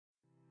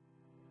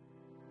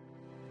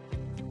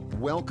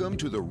Welcome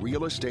to the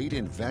Real Estate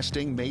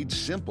Investing Made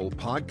Simple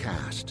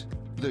podcast,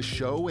 the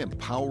show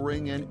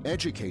empowering and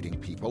educating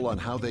people on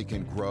how they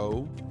can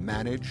grow,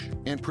 manage,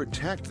 and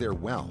protect their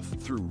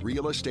wealth through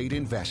real estate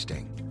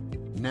investing.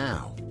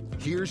 Now,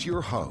 here's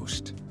your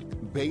host,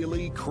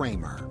 Bailey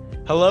Kramer.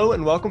 Hello,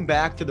 and welcome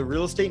back to the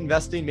Real Estate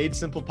Investing Made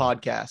Simple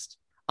podcast.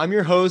 I'm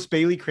your host,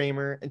 Bailey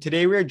Kramer, and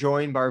today we are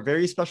joined by our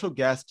very special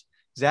guest,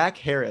 Zach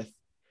Harith.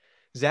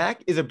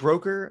 Zach is a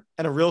broker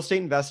and a real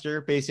estate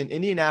investor based in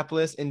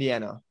Indianapolis,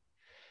 Indiana.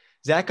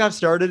 Zach got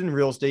started in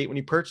real estate when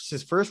he purchased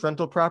his first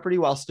rental property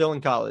while still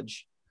in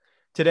college.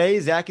 Today,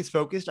 Zach is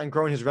focused on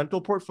growing his rental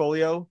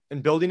portfolio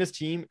and building his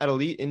team at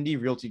Elite Indy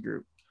Realty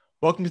Group.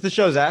 Welcome to the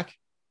show, Zach.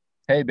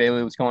 Hey,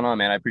 Bailey, what's going on,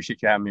 man? I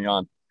appreciate you having me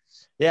on.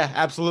 Yeah,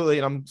 absolutely.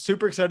 And I'm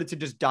super excited to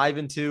just dive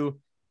into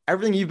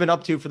everything you've been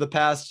up to for the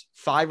past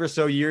 5 or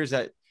so years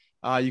that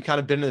you kind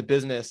of been in the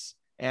business.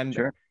 And,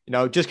 Sure.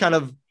 Just kind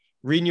of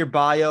reading your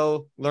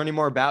bio, learning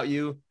more about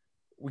you.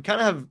 We kind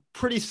of have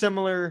pretty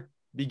similar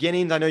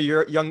beginnings. I know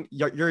you're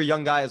a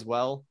young guy as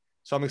well.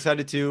 So I'm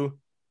excited to,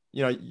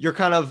 you're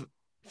kind of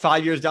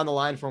 5 years down the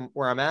line from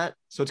where I'm at.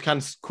 So it's kind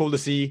of cool to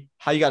see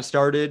how you got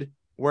started,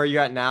 where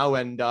you're at now,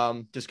 and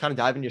just kind of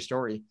dive into your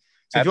story.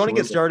 So if you want to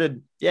get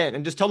started,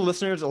 and just tell the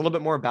listeners a little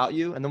bit more about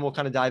you, and then we'll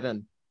kind of dive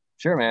in.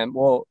 Sure, man.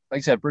 Well, like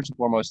I said, first and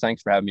foremost,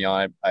 thanks for having me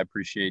on. I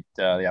appreciate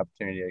the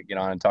opportunity to get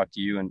on and talk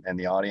to you and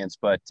the audience.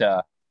 But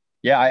I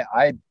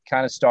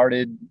kind of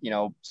started,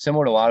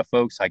 similar to a lot of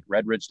folks, like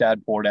Red Rich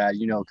Dad, Poor Dad,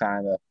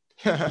 kind of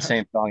the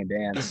same song and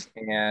dance.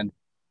 And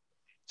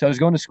so I was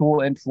going to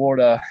school in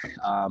Florida,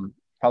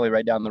 probably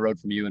right down the road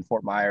from you in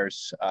Fort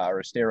Myers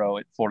or Estero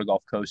at Florida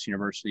Gulf Coast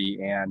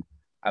University. And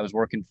I was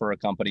working for a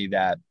company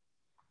that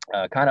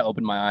kind of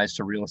opened my eyes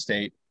to real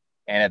estate.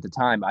 And at the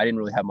time, I didn't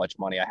really have much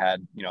money. I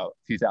had, a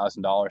few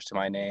 $1,000s to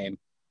my name.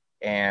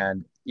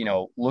 And,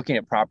 looking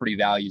at property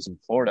values in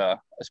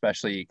Florida,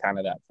 especially kind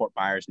of that Fort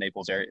Myers,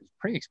 Naples area, is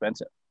pretty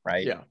expensive,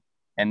 right? Yeah.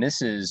 And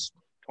this is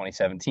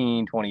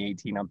 2017,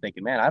 2018. I'm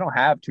thinking, man, I don't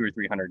have $200,000 or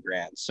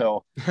 $300,000.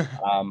 So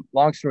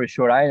long story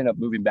short, I ended up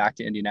moving back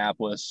to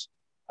Indianapolis,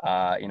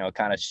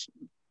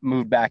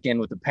 moved back in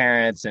with the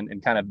parents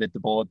and kind of bit the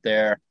bullet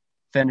there,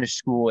 finished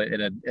school at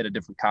a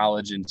different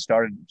college and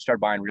started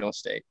buying real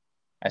estate.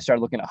 I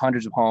started looking at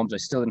hundreds of homes. I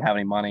still didn't have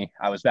any money.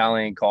 I was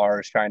valeting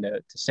cars, trying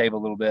to save a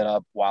little bit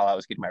up while I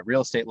was getting my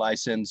real estate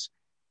license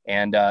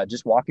and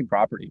just walking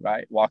property,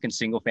 right? Walking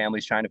single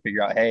families, trying to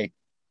figure out, hey,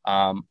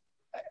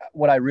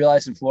 what I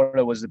realized in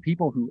Florida was the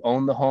people who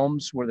owned the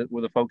homes were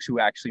the folks who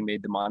actually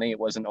made the money. It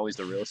wasn't always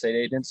the real estate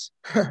agents.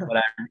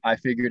 But I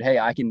figured, hey,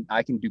 I can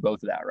do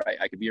both of that, right?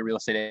 I could be a real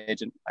estate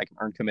agent, I can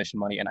earn commission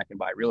money, and I can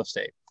buy real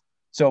estate.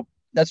 So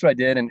that's what I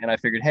did. And I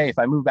figured, hey, if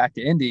I move back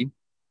to Indy,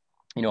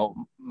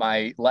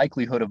 my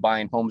likelihood of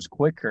buying homes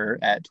quicker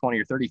at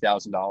 $20,000 or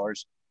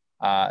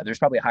 $30,000, there's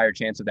probably a higher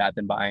chance of that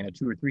than buying a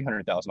 $200,000 or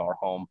 $300,000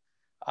 home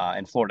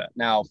in Florida.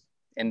 Now,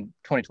 in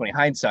 2020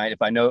 hindsight,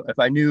 if I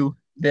knew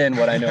then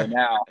what I know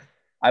now,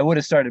 I would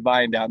have started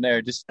buying down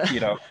there. Just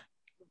the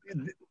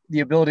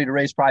ability to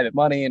raise private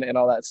money and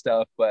all that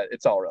stuff, but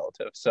it's all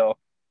relative. So,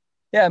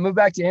 yeah, I moved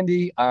back to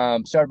Indy,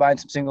 started buying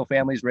some single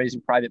families,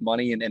 raising private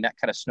money, and that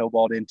kind of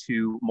snowballed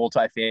into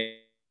multifamily.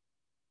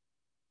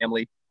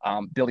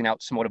 Building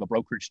out somewhat of a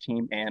brokerage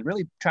team and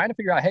really trying to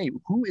figure out, hey,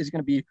 who is going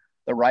to be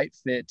the right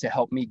fit to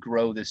help me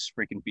grow this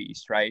freaking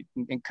beast, right?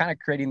 And kind of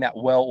creating that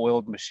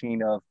well-oiled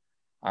machine of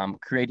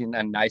creating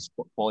a nice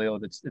portfolio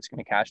that's going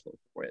to cash flow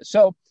for you.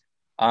 So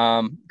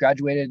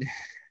graduated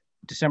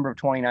December of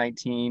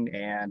 2019.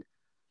 And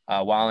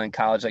while in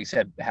college, like I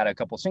said, had a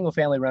couple of single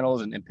family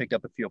rentals and picked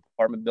up a few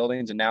apartment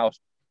buildings. And now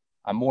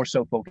I'm more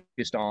so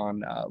focused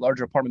on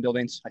larger apartment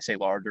buildings. I say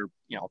larger,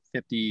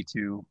 50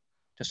 to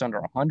just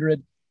under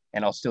 100.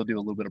 And I'll still do a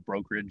little bit of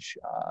brokerage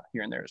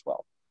here and there as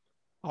well.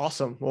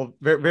 Awesome. Well,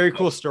 very, very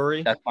cool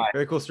story. That's my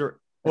very cool story.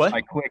 That's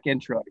my quick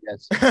intro, I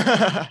guess.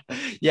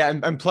 Yeah,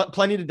 and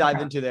plenty to dive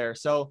into there.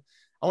 So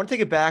I want to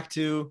take it back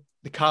to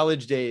the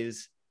college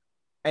days.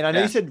 And I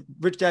know you said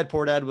Rich Dad,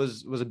 Poor Dad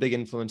was a big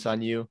influence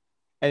on you.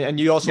 And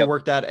you also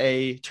worked at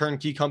a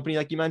turnkey company,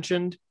 like you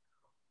mentioned.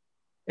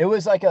 It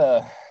was like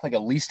a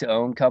lease to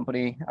own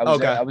company.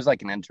 I was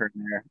like an intern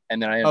there.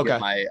 And then I ended up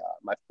getting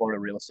my Florida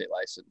real estate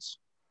license.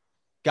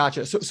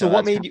 Gotcha. So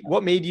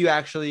what made you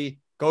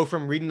actually go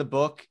from reading the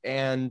book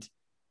and,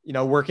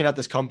 working at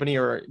this company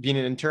or being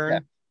an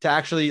intern to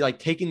actually like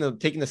taking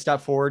the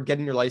step forward,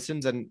 getting your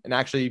license and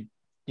actually,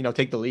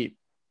 take the leap?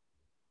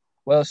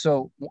 Well,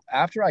 so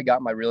after I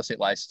got my real estate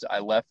license, I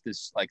left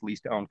this like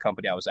lease to own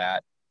company I was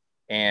at,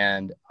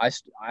 and I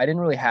didn't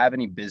really have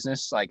any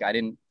business. Like I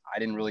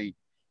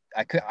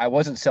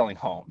wasn't selling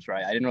homes,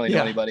 right? I didn't really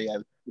know anybody. I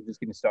was just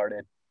getting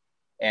started.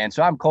 And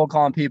so I'm cold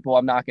calling people,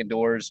 I'm knocking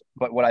doors.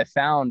 But what I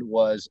found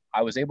was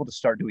I was able to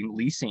start doing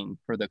leasing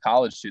for the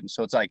college students.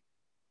 So it's like,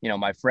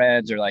 my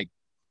friends are like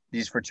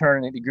these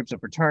groups of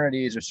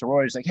fraternities or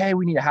sororities, like, hey,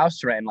 we need a house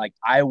to rent. And like,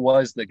 I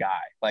was the guy.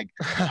 Like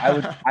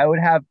I would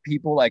have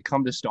people like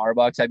come to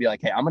Starbucks. I'd be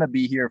like, hey, I'm going to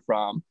be here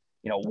from,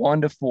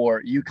 1 to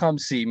 4. You come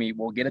see me.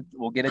 We'll get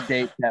a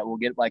date set. We'll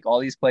get like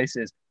all these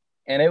places.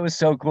 And it was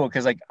so cool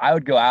because like I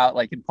would go out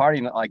like and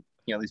party, like,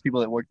 you know, these people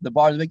that worked at the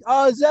bars like,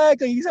 oh,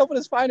 Zach, like, he's helping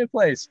us find a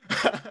place.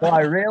 So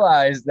I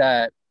realized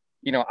that,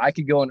 you know, I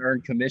could go and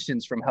earn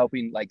commissions from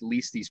helping like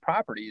lease these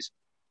properties.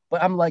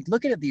 But I'm like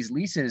looking at these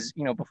leases,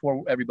 you know,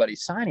 before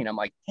everybody's signing. I'm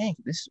like, dang,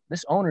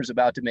 this owner's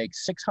about to make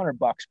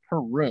 $600 per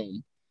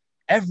room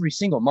every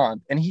single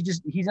month, and he's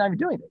not even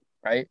doing it,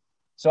 right?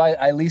 So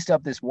I leased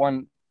up this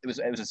one. It was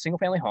a single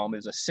family home.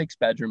 It was a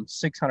 6-bedroom,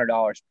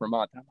 $600 per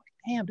month. And I'm like,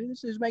 damn, dude,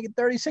 this is making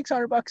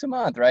 $3,600 a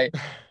month, right?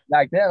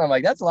 Back then, I'm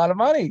like, that's a lot of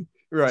money.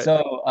 Right.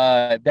 So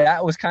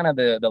that was kind of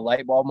the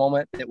light bulb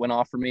moment that went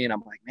off for me, and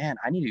I'm like, man,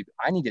 I need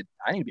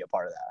to be a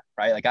part of that,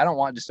 right? Like, I don't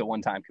want just a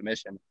one-time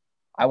commission.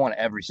 I want it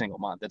every single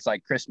month. It's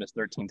like Christmas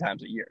 13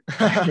 times a year.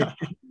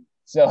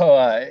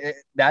 So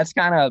that's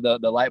kind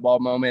of the light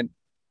bulb moment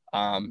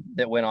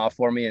that went off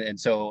for me. And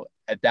so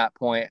at that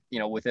point, you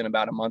know, within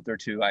about a month or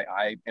two,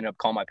 I ended up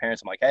calling my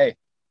parents. I'm like, hey,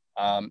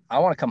 I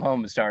want to come home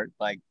and start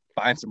like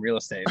buying some real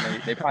estate.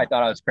 And they probably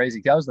thought I was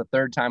crazy. That was the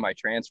third time I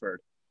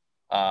transferred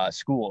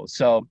schools.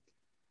 So,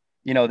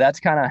 you know, that's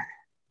kind of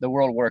the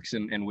world works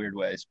in weird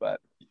ways, but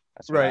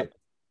that's right.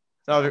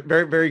 Oh,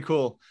 very, very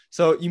cool.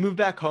 So you moved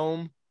back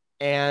home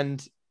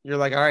and you're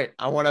like, all right,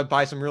 I want to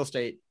buy some real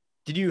estate.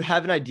 Did you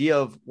have an idea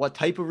of what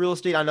type of real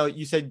estate? I know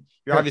you said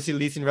you're obviously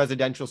leasing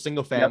residential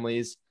single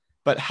families,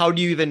 but how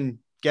do you even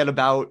get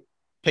about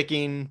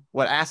picking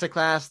what asset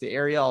class, the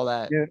area, all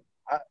that? Dude,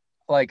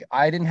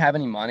 I didn't have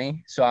any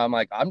money. So I'm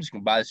like, I'm just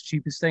going to buy the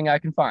cheapest thing I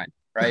can find.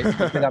 Right.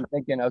 Because I'm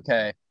thinking,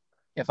 okay,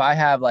 if I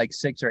have like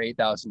 $6,000 or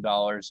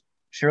 $8,000,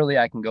 surely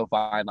I can go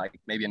find like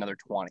maybe another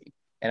 20.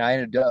 And I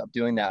ended up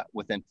doing that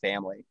within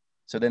family.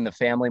 So then the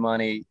family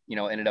money, you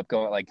know, ended up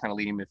going like kind of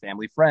leading me to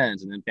family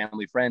friends, and then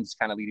family friends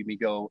kind of leading me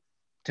go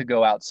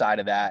outside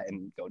of that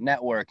and go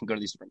network and go to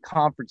these different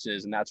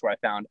conferences. And that's where I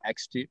found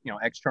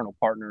external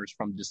partners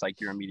from just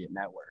like your immediate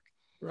network.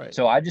 Right.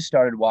 So I just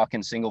started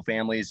walking single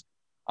families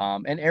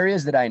in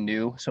areas that I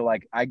knew. So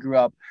like I grew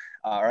up,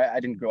 or I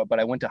didn't grow up, but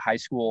I went to high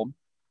school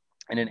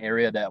in an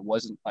area that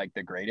wasn't like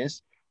the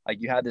greatest. Like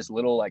you had this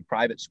little like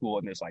private school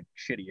in this like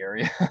shitty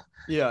area.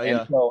 Yeah.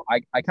 And so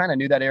I kind of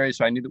knew that area.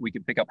 So I knew that we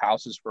could pick up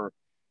houses for,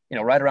 you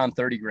know, right around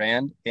 30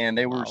 grand, and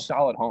they were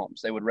solid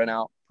homes. They would rent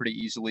out pretty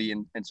easily.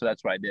 And so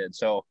that's what I did.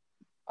 So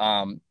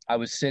I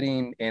was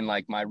sitting in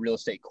like my real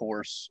estate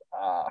course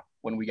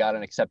when we got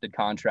an accepted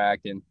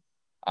contract, and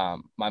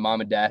my mom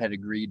and dad had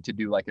agreed to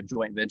do like a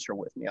joint venture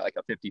with me, like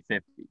a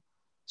 50-50.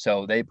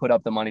 So they put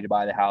up the money to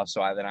buy the house.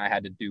 So then I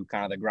had to do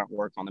kind of the grunt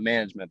work on the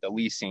management, the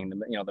leasing,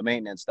 the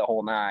maintenance, the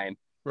whole nine.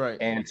 Right.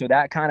 And so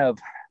that kind of,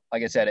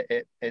 like I said,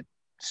 it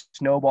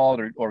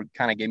snowballed or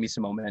kind of gave me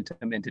some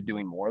momentum into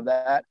doing more of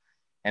that.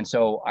 And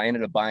so I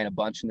ended up buying a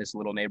bunch in this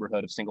little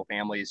neighborhood of single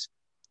families,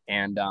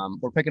 and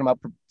we're picking them up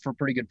for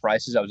pretty good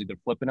prices. I was either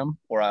flipping them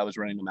or I was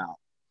renting them out.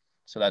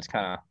 So that's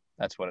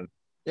what it.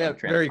 Yeah.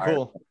 Very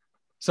cool.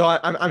 So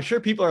I'm sure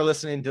people are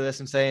listening to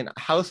this and saying, a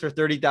house for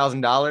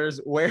 $30,000.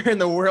 Where in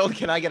the world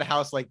can I get a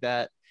house like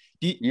that?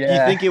 Do you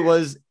think it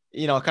was,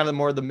 you know, kind of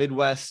more the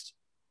Midwest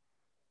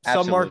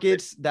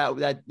submarkets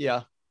that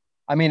yeah.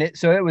 I mean,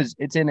 it's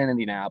in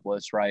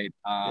Indianapolis, right?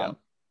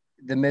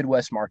 The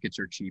Midwest markets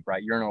are cheap,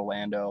 right? You're in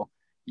Orlando,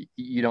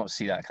 you don't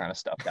see that kind of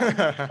stuff down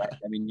there, right?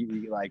 I mean,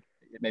 you like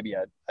maybe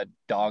a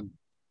dog,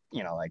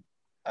 you know, like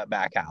a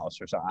back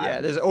house or something. Yeah,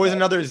 there's always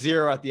another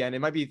zero at the end. It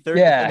might be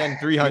 30 and then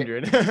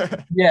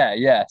 300.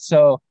 Yeah.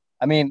 So,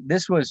 I mean,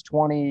 this was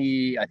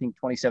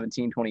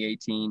 2017,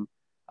 2018,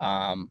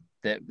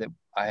 that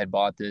I had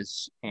bought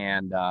this,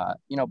 and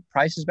you know,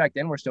 prices back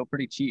then were still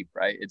pretty cheap,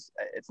 right?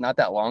 It's not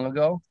that long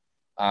ago.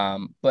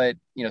 But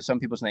you know, some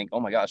people think, oh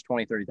my gosh,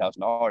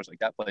 $20,000-$30,000, like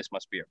that place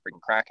must be a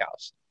freaking crack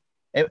house.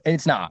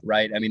 It's not,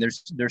 right? I mean,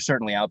 there's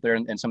certainly out there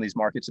in some of these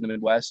markets in the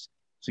Midwest.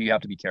 So you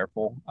have to be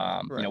careful.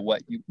 Right. You know,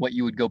 what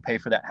you would go pay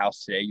for that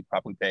house today, you'd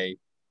probably pay,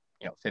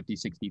 you know,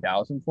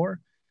 50,000-60,000 for.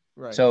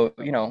 Right. So,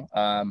 you know,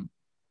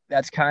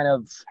 that's kind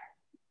of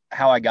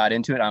how I got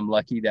into it. I'm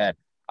lucky that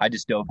I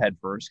just dove head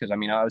first. Cause I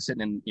mean, I was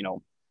sitting in, you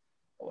know,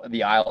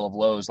 the aisle of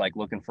Lowe's, like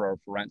looking for a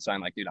rent sign.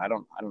 Like, dude, I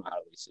don't know how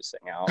to lease this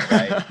thing out.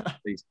 Right.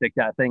 You stick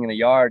that thing in the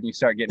yard and you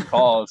start getting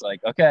calls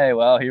like, okay,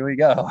 well, here we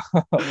go.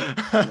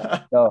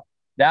 So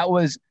that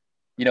was,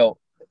 you know,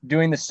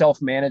 doing the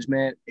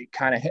self-management,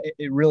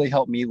 it really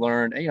helped me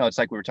learn. You know, it's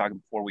like we were talking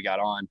before we got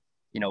on,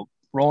 you know,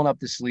 rolling up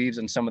the sleeves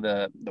and some of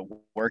the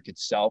work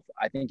itself.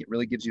 I think it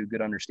really gives you a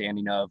good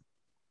understanding of,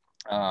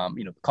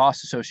 you know, the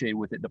costs associated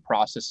with it, the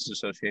processes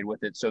associated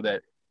with it, so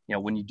that, you know,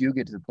 when you do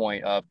get to the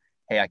point of,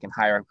 hey, I can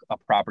hire a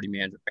property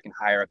manager, I can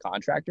hire a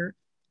contractor,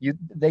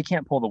 they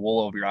can't pull the wool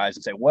over your eyes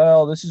and say,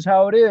 well, this is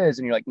how it is.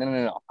 And you're like,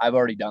 no, I've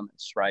already done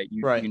this, right?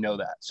 You know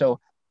that. So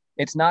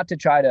it's not to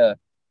try to,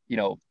 you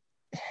know,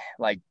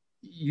 like,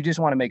 you just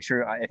want to make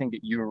sure, I think,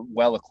 that you're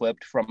well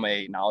equipped from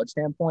a knowledge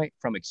standpoint,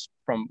 from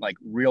like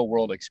real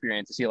world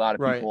experience. I see a lot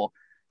of people,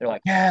 they're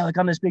like, yeah, like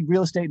I'm this big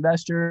real estate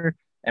investor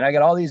and I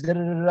got all these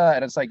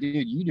and it's like,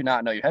 dude, you do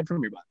not know your head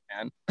from your butt,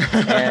 man.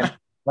 And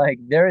like,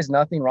 there is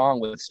nothing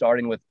wrong with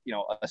starting with, you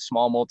know, a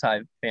small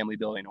multi-family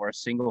building or a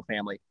single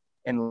family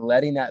and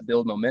letting that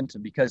build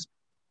momentum, because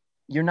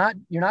you're not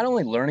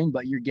only learning,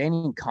 but you're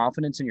gaining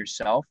confidence in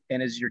yourself.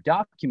 And as you're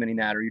documenting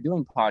that, or you're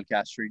doing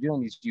podcasts, or you're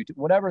doing these YouTube,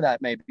 whatever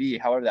that may be,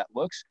 however that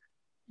looks,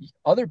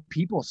 other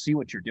people see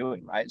what you're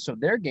doing, right? So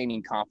they're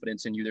gaining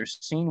confidence in you. They're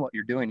seeing what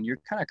you're doing.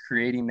 You're kind of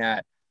creating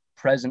that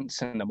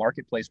presence in the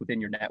marketplace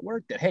within your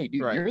network that, hey,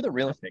 dude, you're the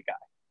real estate guy,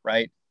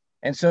 right?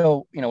 And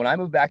so, when I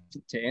moved back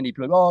to Indy,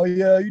 people are like, oh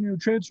yeah,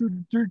 transfer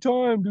through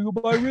time to go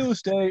buy real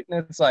estate.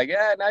 And it's like,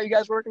 yeah, now you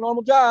guys work a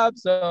normal job.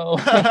 So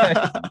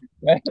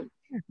right?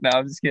 No,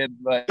 I'm just kidding.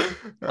 But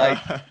like,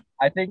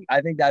 I think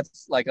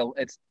that's like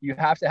you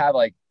have to have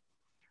like,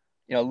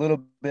 a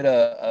little bit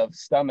of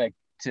stomach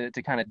to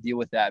kind of deal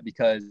with that,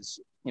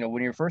 because,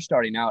 when you're first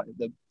starting out,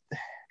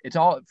 it's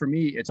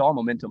all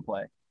momentum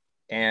play.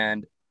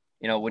 And,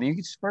 when you're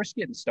first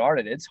getting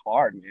started, it's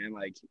hard, man.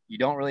 Like, you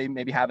don't really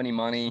maybe have any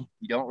money.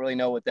 You don't really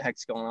know what the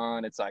heck's going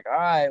on. It's like, all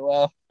right,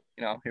 well,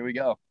 here we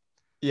go.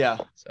 Yeah.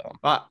 So,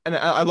 and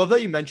I love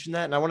that you mentioned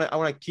that. And I want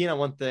to key in on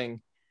one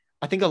thing.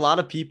 I think a lot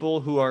of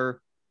people who are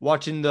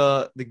watching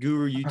the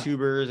guru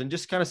YouTubers and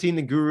just kind of seeing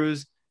the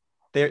gurus,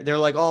 they're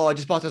like, oh, I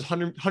just bought this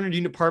 100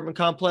 unit apartment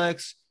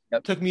complex.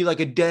 Yep. Took me like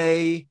a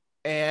day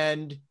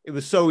and it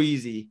was so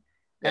easy.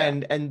 Yeah.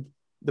 And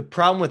the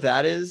problem with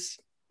that is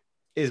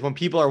when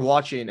people are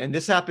watching, and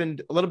this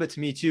happened a little bit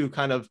to me too,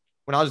 kind of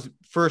when I was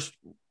first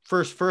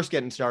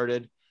getting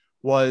started,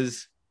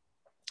 was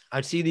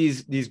I'd see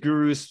these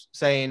gurus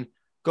saying,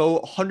 go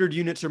 100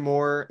 units or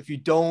more. If you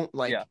don't,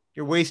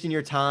 you're wasting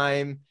your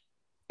time,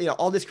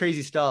 all this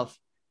crazy stuff.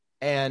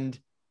 And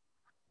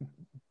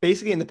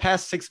basically in the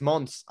past 6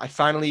 months, I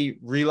finally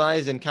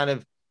realized and kind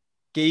of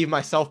gave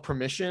myself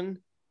permission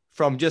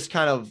from just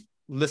kind of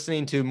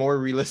listening to more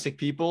realistic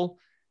people.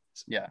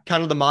 Yeah.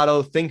 Kind of the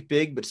motto, think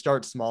big, but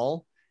start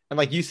small. And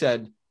like you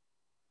said,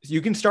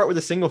 you can start with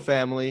a single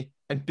family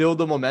and build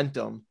the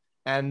momentum.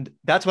 And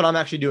that's what I'm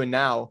actually doing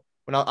now.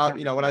 When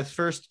when I was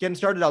first getting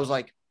started, I was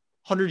like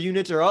 100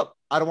 units or up.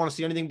 I don't want to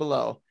see anything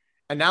below.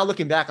 And now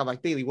looking back, I'm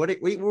like, Bailey, what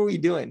were we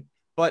doing?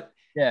 But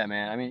yeah,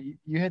 man, I mean,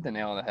 you hit the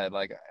nail on the head.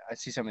 Like, I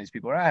see some of these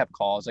people, or I have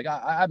calls. Like,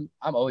 I'm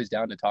always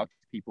down to talk to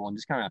people and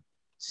just kind of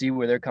see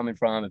where they're coming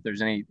from. If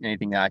there's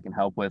anything that I can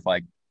help with,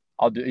 like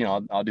I'll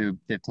do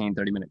 15,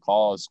 30-minute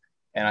calls.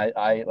 And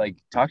I like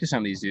talk to some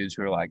of these dudes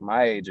who are like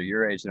my age or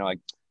your age. And they're like,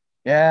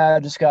 yeah, I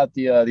just got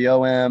the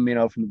OM,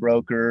 from the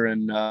broker.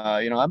 And,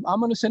 I'm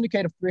going to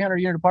syndicate a 300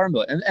 unit apartment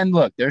building. And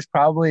look, there's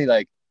probably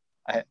like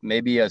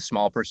maybe a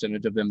small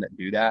percentage of them that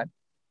do that.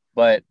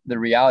 But the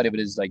reality of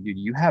it is like, dude,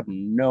 you have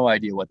no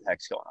idea what the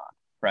heck's going on.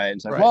 Right. And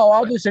it's like, well,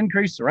 I'll just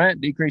increase the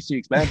rent, decrease the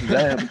expenses.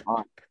 That'll be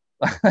fine.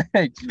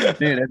 Like,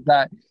 dude, it's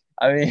not,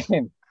 I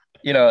mean,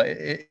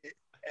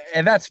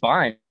 and that's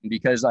fine,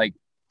 because like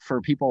for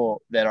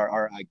people that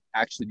are like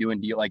actually doing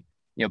deal, like,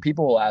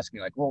 people will ask me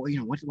like, well,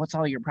 what's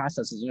all your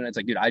processes? And it's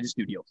like, dude, I just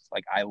do deals.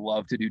 Like, I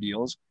love to do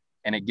deals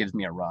and it gives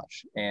me a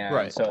rush.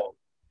 And so,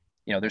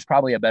 there's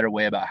probably a better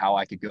way about how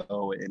I could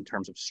go in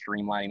terms of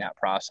streamlining that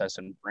process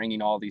and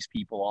bringing all these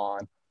people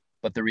on.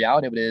 But the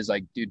reality of it is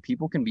like, dude,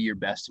 people can be your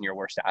best and your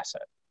worst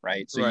asset.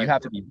 Right. So you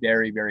have to be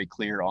very, very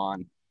clear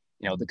on,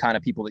 the kind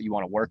of people that you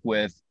want to work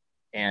with.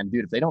 And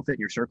dude, if they don't fit in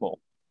your circle,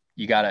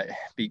 you gotta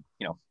be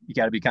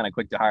kind of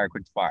quick to hire,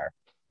 quick to fire.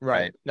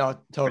 Right. No,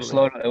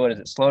 totally. What is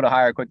it? Slow to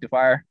hire, quick to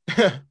fire.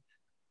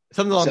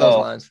 Something along those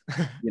lines.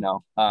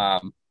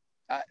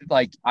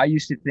 I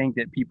used to think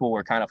that people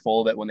were kind of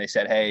full of it when they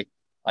said, hey,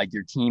 like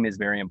your team is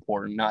very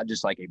important, not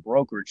just like a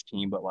brokerage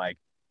team, but like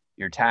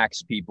your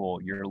tax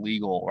people, your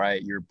legal,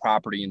 right? Your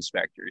property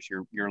inspectors,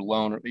 your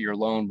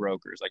loan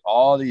brokers, like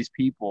all these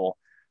people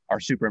are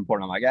super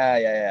important. I'm like,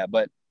 yeah.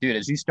 But dude,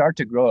 as you start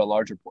to grow a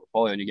larger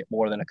portfolio and you get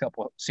more than a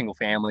couple of single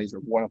families or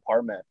one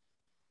apartment,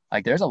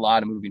 like there's a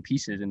lot of moving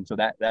pieces. And so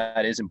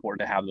that is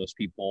important to have those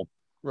people,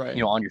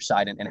 on your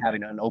side and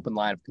having an open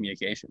line of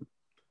communication.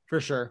 For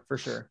sure.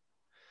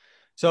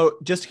 So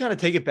just to kind of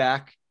take it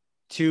back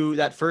to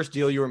that first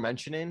deal you were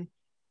mentioning,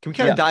 can we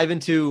kind of dive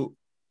into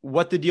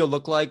what the deal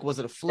looked like? Was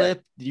it a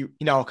flip? Yeah.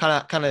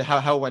 Kind of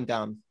how it went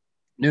down?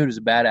 Dude, it was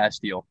a badass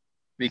deal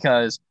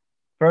because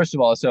first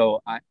of all,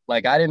 so I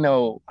like I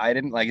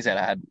said,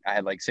 I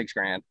had like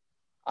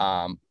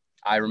 $6,000.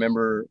 I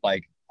remember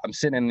like I'm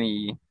sitting in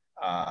the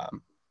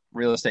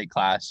real estate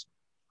class.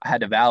 I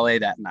had to valet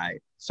that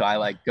night. So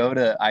I go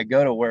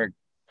to work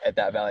at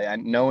that valet,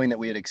 knowing that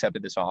we had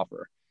accepted this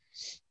offer.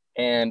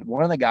 And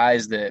one of the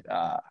guys that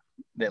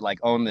like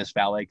owned this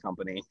valet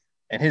company,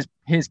 and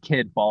his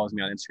kid follows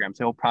me on Instagram,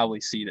 so he'll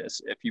probably see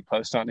this if you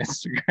post on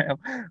Instagram.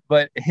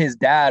 But his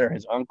dad or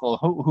his uncle,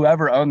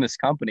 whoever owned this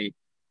company,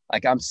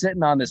 like I'm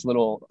sitting on this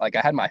little, like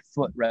I had my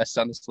foot rest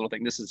on this little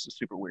thing. This is a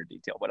super weird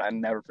detail, but I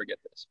never forget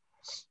this.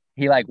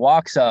 He like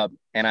walks up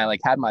and I like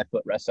had my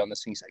foot rest on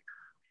this thing. He's like,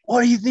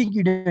 what do you think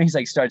you're doing? He's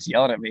like starts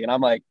yelling at me, and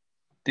I'm like,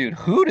 dude,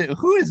 who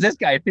does this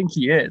guy think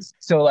he is?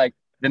 So like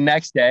the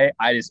next day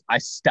I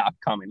stopped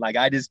coming. Like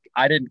I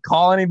didn't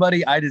call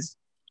anybody. I just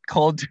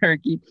cold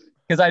turkey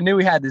because I knew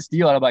we had this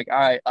deal. And I'm like, all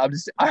right, I'm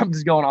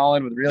just going all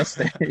in with real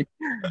estate.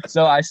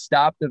 So I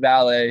stopped the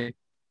valet.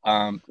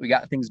 We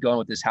got things going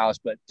with this house,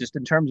 but just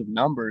in terms of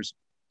numbers,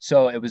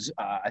 So it was,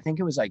 I think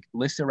it was like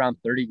listed around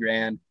 30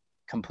 grand,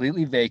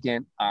 completely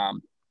vacant.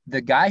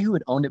 The guy who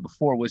had owned it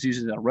before was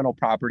using a rental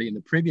property, and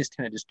the previous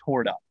tenant just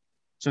tore it up.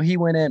 So he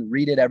went in,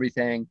 redid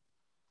everything.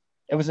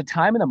 It was a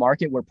time in the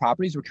market where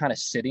properties were kind of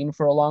sitting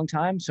for a long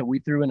time. So we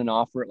threw in an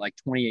offer at like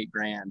 28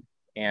 grand,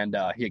 and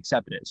he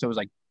accepted it. So it was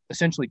like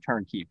essentially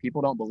turnkey.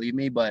 People don't believe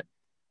me, but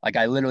like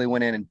I literally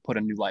went in and put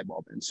a new light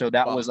bulb in. So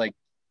that was like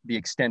the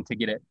extent to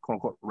get it quote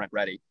unquote rent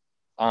ready.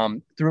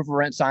 Threw a for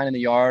rent sign in the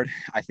yard.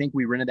 I think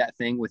we rented that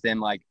thing within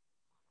like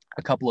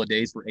a couple of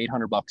days for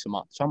 $800 a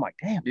month. So I'm like,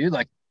 damn, dude,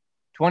 like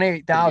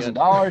 $28,000,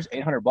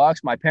 $800.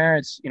 My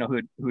parents,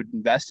 who'd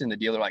invested in the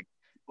deal, they're like,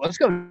 let's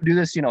go do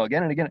this,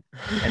 again and again.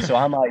 And so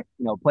I'm like,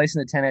 placing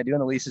the tenant, doing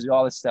the leases,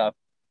 all this stuff.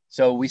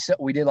 So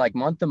we did like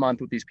month to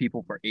month with these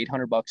people for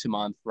 $800 a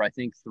month for I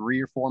think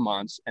 3 or 4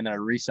 months, and then I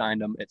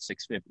re-signed them at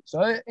 $650.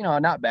 So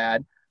not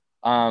bad.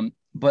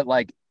 But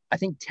like I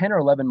think 10 or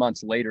 11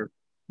 months later,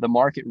 the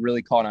market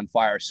really caught on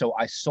fire. So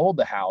I sold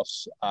the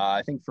house,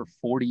 I think for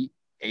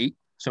 48.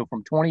 So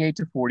from 28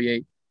 to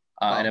 48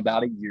 in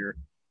about a year.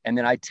 And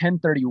then I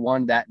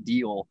 1031 that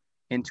deal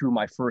into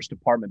my first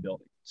apartment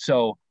building.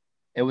 So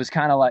it was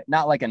kind of like,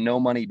 not like a no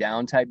money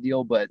down type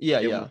deal, but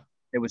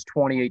it was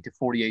 28 to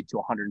 48 to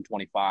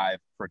 125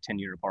 for a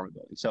 10-year apartment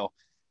building. So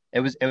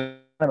it was kind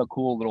of a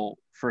cool little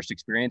first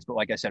experience. But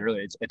like I said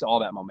earlier, it's all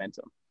that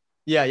momentum.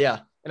 Yeah. Yeah.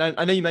 And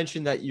I know you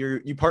mentioned that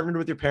you partnered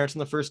with your parents on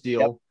the first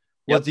deal.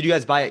 Yep. Did you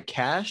guys buy it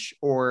cash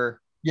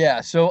or? Yeah.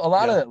 So a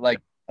lot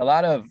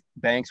of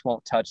banks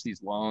won't touch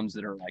these loans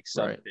that are like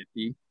sub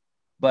 50,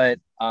 but,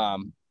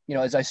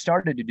 as I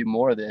started to do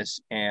more of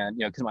this and,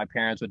 because my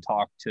parents would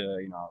talk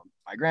to,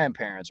 my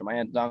grandparents or my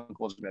aunts and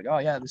uncles would be like, oh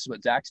yeah, this is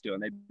what Zach's doing.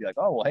 They'd be like,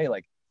 oh, well, hey,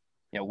 like,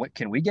 what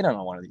can we get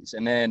on one of these?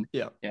 And then,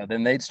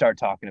 then they'd start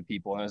talking to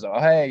people and it was like,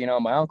 oh, hey,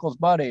 my uncle's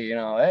buddy,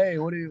 hey,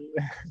 what do you,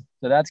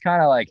 so that's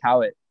kind of like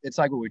how it's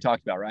like what we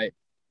talked about, right?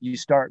 You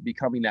start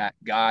becoming that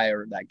guy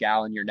or that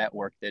gal in your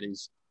network that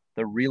is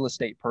the real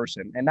estate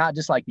person and not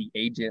just like the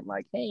agent,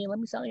 like, hey, let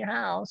me sell your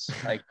house.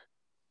 Like,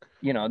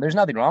 there's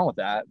nothing wrong with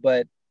that.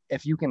 But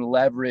if you can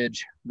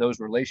leverage those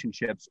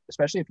relationships,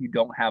 especially if you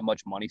don't have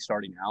much money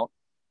starting out,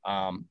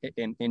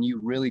 and you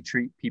really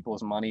treat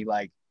people's money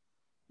like,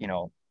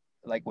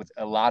 like with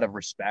a lot of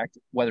respect,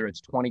 whether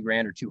it's 20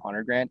 grand or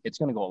 200 grand, it's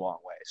going to go a long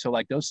way. So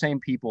like those same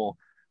people,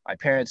 my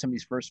parents, some of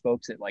these first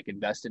folks that like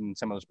invested in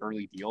some of those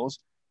early deals,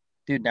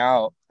 dude,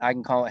 now I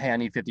can call it, hey, I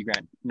need 50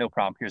 grand. No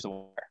problem. Here's the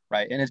wire.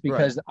 Right. And it's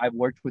because I've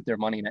worked with their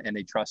money and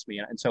they trust me.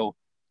 And so,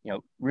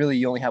 really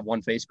you only have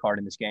one face card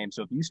in this game.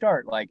 So if you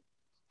start like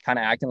kind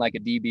of acting like a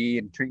DB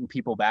and treating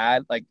people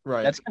bad, like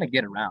that's going to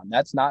get around.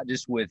 That's not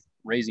just with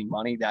raising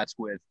money. That's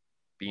with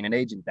being an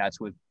agent. That's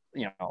with,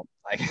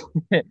 like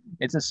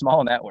it's a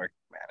small network,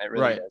 man. It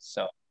really is.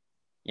 So,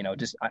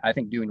 just, I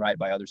think doing right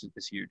by others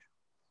is huge.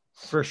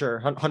 For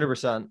sure.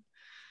 100%.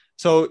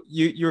 So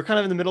you were kind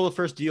of in the middle of the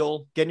first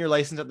deal, getting your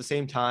license at the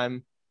same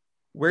time.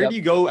 Where do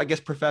you go, I guess,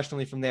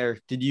 professionally from there?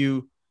 Did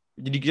you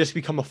just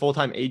become a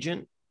full-time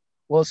agent?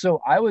 Well,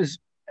 so I was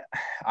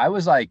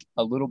like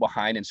a little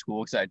behind in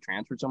school because I had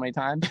transferred so many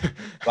times.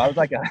 So I was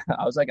like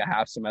a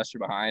half semester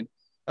behind.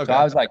 Okay. So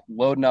I was like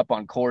loading up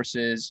on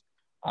courses.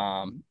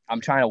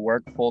 I'm trying to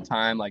work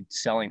full-time, like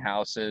selling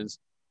houses,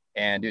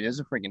 and dude, it was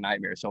a freaking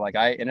nightmare. So like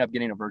I ended up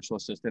getting a virtual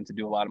assistant to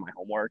do a lot of my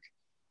homework.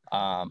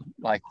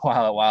 Like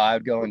while I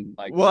would go and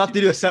like, we'll have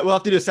to do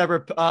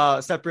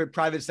a separate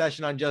private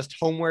session on just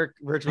homework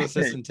virtual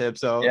assistant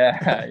tips. So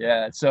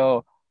yeah.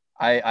 So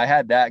I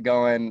had that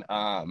going,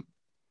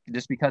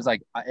 just because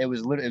like it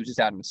was just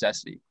out of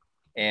necessity.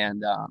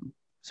 And,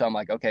 so I'm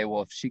like, okay,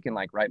 well, if she can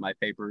like write my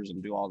papers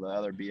and do all the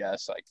other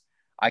BS, like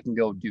I can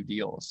go do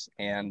deals.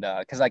 And,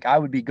 cause like I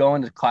would be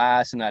going to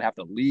class and I'd have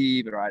to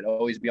leave or I'd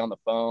always be on the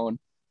phone.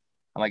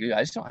 I'm like, dude,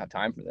 I just don't have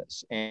time for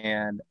this.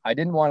 And I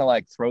didn't want to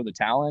like throw the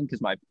towel in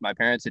because my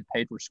parents had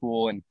paid for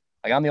school and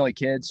like I'm the only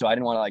kid. So I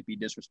didn't want to like be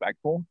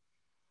disrespectful,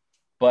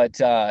 but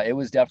it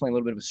was definitely a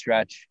little bit of a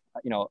stretch.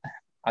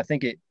 I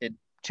think it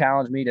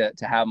challenged me to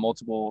have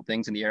multiple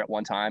things in the air at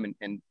one time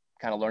and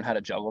kind of learn how to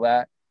juggle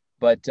that.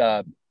 But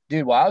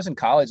dude, while I was in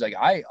college, like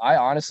I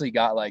honestly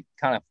got like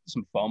kind of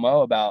some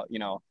FOMO about,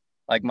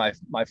 like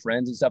my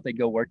friends and stuff, they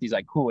go work these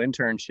like cool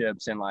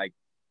internships in like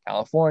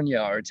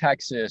California or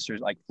Texas or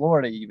like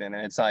Florida even.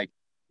 And it's like,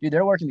 dude,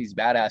 they're working these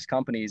badass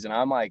companies and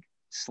I'm like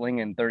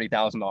slinging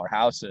 $30,000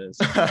 houses.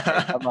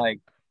 I'm like,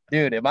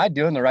 dude, am I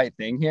doing the right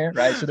thing here?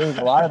 Right. So there was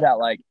a lot of that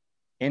like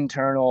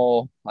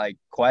internal like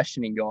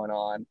questioning going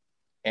on.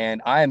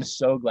 And I am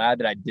so glad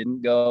that I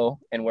didn't go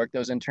and work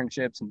those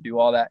internships and do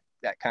all that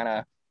kind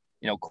of,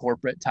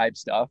 corporate type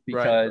stuff,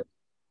 because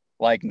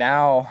like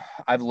now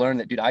I've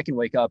learned that, dude, I can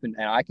wake up and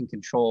I can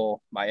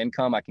control my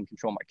income. I can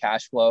control my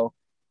cash flow.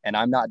 And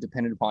I'm not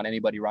dependent upon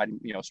anybody writing,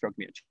 stroking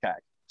me a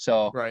check.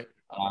 So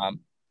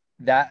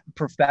that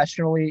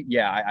professionally,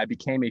 I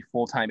became a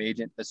full-time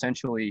agent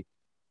essentially,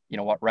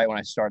 right when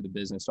I started the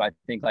business. So I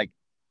think like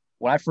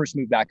when I first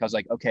moved back, I was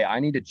like, okay, I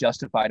need to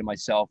justify to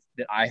myself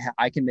that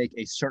I can make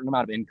a certain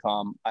amount of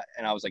income.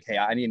 And I was like, hey,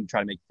 I need to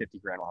try to make 50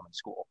 grand while I'm in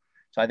school.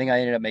 So I think I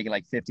ended up making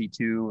like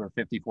 $52,000 or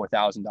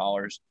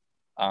 $54,000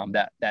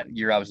 that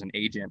year I was an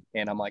agent.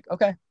 And I'm like,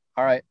 okay,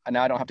 all right,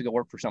 now I don't have to go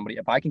work for somebody.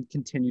 If I can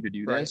continue to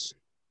do this,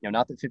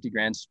 not that 50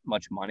 grand's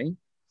much money,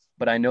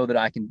 but I know that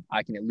I can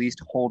at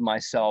least hold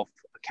myself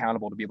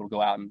accountable to be able to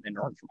go out and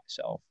earn for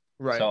myself.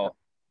 Right. So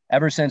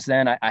ever since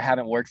then, I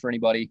haven't worked for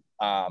anybody.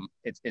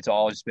 It's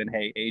always been,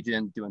 hey,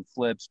 agent, doing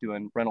flips,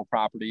 doing rental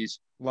properties.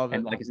 Love it.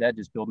 And like I said,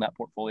 just building that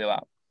portfolio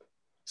out.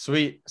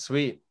 Sweet.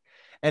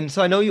 And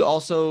so I know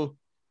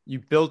you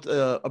built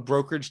a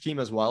brokerage team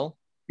as well.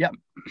 Yep.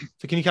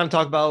 So can you kind of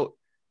talk about,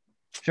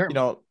 sure,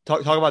 talk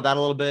about that a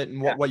little bit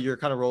and what your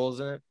kind of role is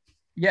in it?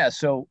 Yeah.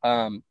 So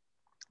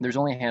there's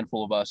only a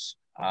handful of us.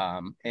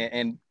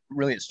 And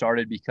really it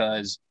started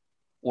because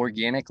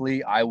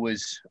organically I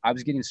was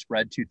getting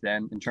spread too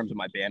thin in terms of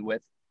my bandwidth.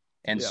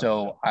 And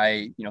so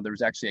there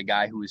was actually a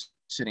guy who was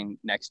sitting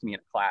next to me in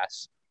a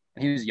class,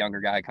 and he was a younger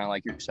guy, kind of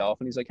like yourself.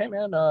 And he's like, hey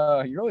man,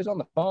 you're always on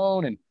the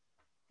phone. And,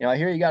 I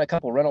hear you got a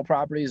couple rental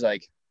properties.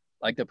 Like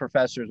the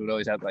professors would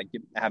always have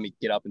have me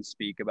get up and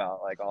speak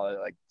about like all the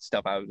like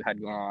stuff I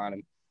had going on.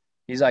 And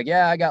he's like,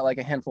 yeah, I got like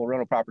a handful of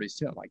rental properties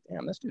too. I'm like,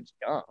 damn, this dude's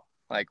young.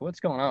 Like, what's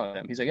going on with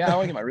him? He's like, yeah, I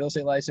want to get my real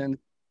estate license.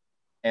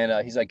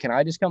 And he's like, can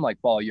I just come like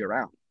follow you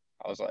around?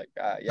 I was like,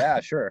 yeah,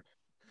 sure.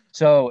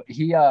 So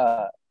he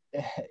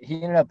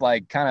ended up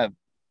like kind of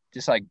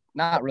just like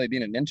not really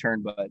being an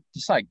intern, but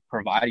just like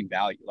providing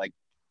value, like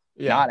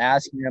not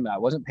asking him. I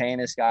wasn't paying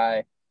this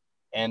guy.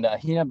 And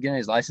he ended up getting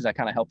his license. I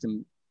kind of helped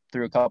him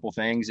through a couple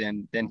things.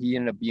 And then he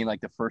ended up being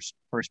like the first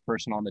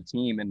person on the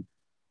team. And,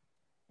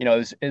 it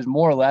was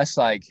more or less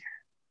like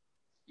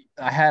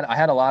I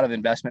had a lot of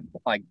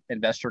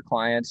investor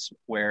clients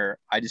where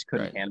I just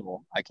couldn't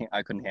handle. I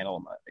couldn't handle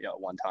them at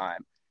one time.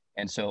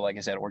 And so, like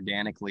I said,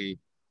 organically,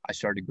 I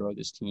started to grow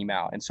this team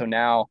out. And so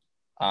now,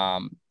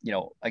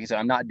 like I said,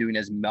 I'm not doing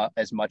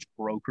as much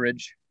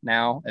brokerage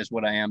now as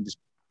what I am just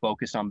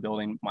focused on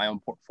building my own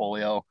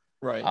portfolio,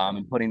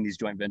 and putting these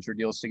joint venture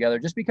deals together,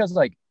 just because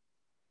like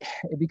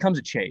it becomes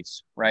a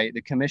chase, right?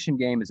 The commission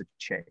game is a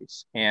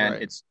chase, and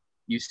it's,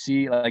 you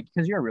see, like,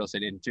 because you're a real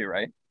estate agent too,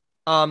 right?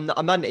 I'm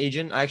not an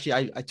agent. I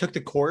took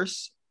the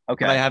course.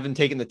 Okay. But I haven't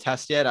taken the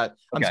test yet.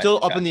 I'm still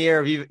up in the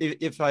air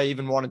if I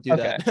even want to do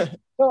that.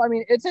 So, I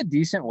mean, it's a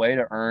decent way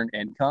to earn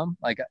income.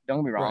 Like, don't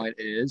get me wrong, it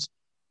is.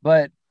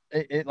 But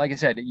it, like I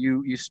said,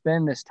 you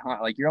spend this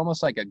time, like you're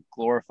almost like a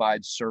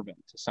glorified servant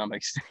to some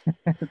extent,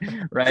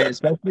 right?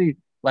 Especially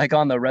like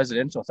on the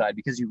residential side,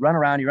 because you run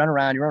around,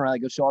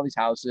 like go show all these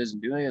houses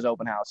and do these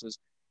open houses.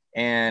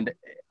 And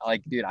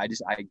like, dude, I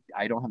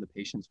don't have the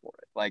patience for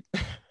it. Like,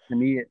 to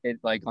me, it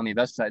like on the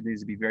investor side, it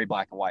needs to be very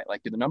black and white.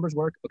 Like, do the numbers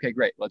work? Okay,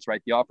 great. Let's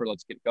write the offer.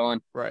 Let's get it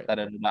going. Right.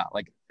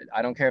 Like,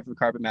 I don't care if the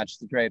carpet matches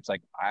the drapes. Like,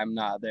 I'm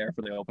not there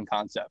for the open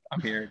concept. I'm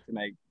here to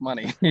make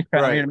money. I'm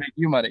here to make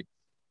you money.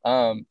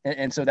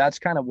 And so that's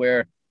kind of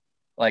where,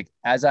 like,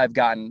 as I've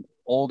gotten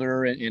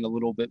older and a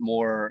little bit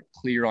more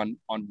clear on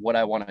what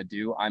I want to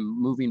do, I'm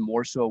moving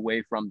more so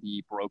away from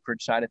the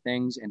brokerage side of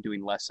things and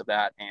doing less of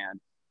that. And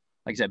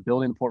like I said,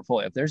 building the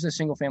portfolio. If there's a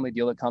single family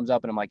deal that comes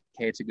up and I'm like,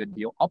 hey, it's a good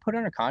deal, I'll put it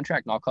under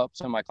contract and I'll call up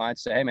some of my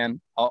clients and say, hey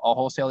man, I'll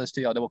wholesale this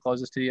to you. I'll double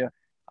close this to you.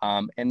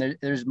 And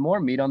there's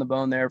more meat on the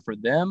bone there for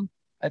them,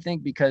 I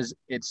think, because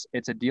it's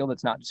a deal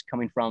that's not just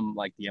coming from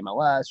like the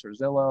MLS or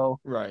Zillow.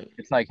 Right.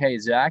 It's like, hey,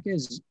 Zach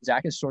is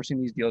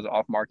sourcing these deals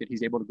off market.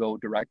 He's able to go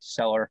direct to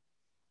seller.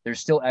 There's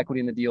still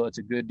equity in the deal. It's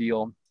a good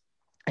deal.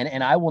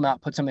 And I will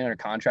not put something under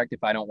contract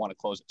if I don't want to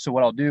close it. So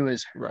what I'll do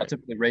is I'll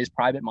typically raise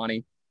private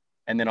money,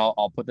 and then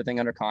I'll put the thing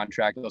under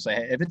contract. I'll say,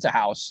 hey, if it's a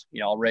house,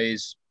 I'll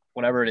raise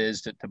whatever it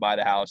is to buy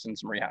the house and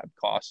some rehab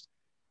costs.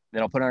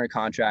 Then I'll put it under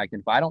contract.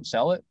 And if I don't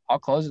sell it, I'll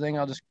close the thing.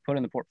 I'll just put it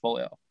in the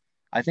portfolio.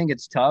 I think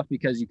it's tough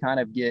because you kind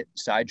of get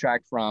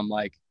sidetracked from,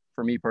 like,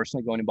 for me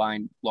personally, going and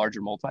buying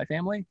larger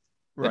multifamily.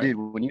 But dude,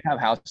 when you have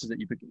houses that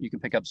you can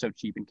pick up so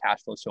cheap and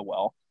cash flow so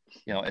well,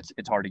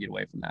 it's hard to get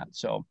away from that.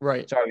 So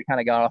sorry, we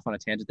kind of got off on a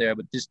tangent there,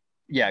 but just,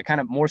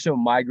 kind of more so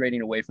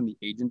migrating away from the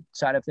agent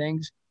side of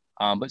things.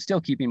 But still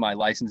keeping my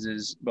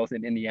licenses both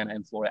in Indiana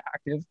and Florida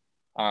active,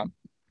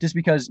 just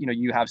because,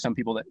 you have some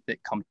people that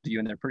come to you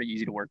and they're pretty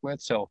easy to work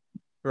with. So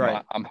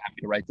I'm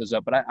happy to write those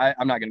up, but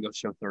I'm not going to go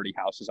show 30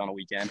 houses on a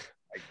weekend.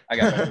 I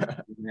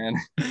got man.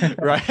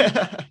 Right.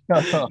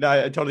 No,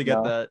 I totally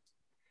get that.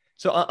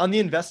 So on the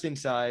investing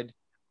side,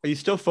 are you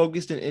still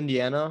focused in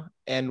Indiana,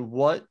 and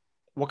what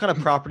kind of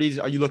properties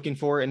are you looking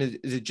for? And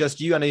is it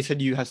just you? I know you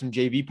said you have some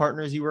JV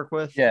partners you work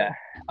with. Yeah.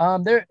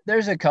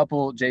 There's a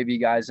couple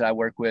JV guys that I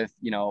work with.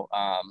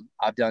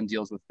 I've done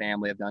deals with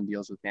family. I've done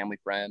deals with family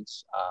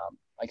friends.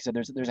 Like I said,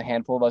 there's a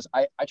handful of us.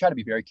 I try to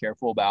be very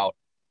careful about,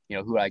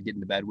 who I get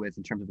into bed with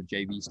in terms of a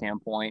JV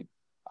standpoint.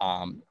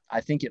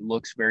 I think it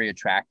looks very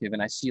attractive,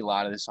 and I see a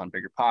lot of this on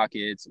Bigger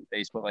Pockets and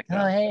Facebook, like,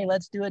 oh, hey,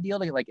 let's do a deal.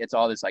 Like, it's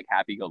all this like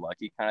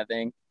happy-go-lucky kind of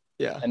thing.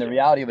 Yeah. And the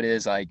reality of it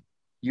is, like,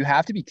 you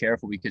have to be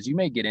careful because you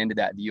may get into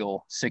that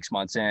deal 6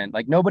 months in.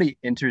 Like, nobody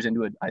enters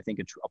into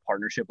a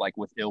partnership like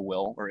with ill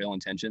will or ill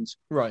intentions.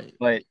 Right.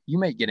 But you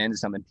may get into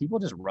something, people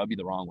just rub you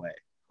the wrong way.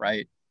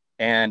 Right.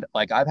 And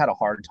like, I've had a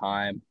hard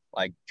time,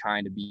 like,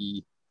 trying to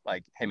be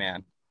like, hey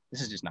man,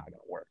 this is just not going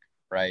to work.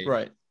 Right.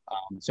 Right.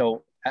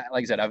 So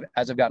like I said,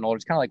 as I've gotten older,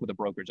 it's kind of like with the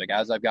brokerage, like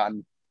as I've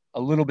gotten a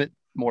little bit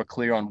more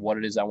clear on what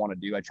it is I want to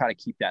do, I try to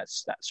keep that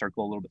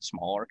circle a little bit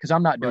smaller, because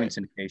I'm not doing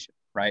syndication,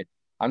 right?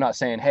 I'm not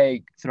saying,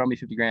 hey, throw me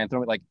 50 grand, throw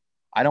me, like,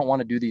 I don't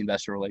want to do the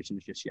investor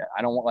relations just yet.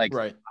 I don't want,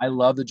 like, I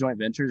love the joint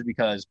ventures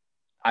because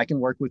I can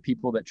work with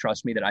people that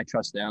trust me, that I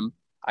trust them.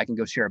 I can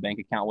go share a bank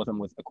account with them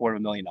with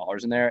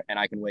 $250,000 in there, and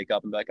I can wake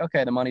up and be like,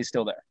 okay, the money's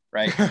still there.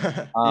 Right.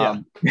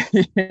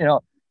 You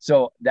know,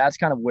 so that's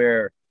kind of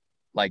where,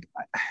 like,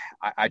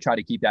 I try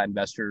to keep that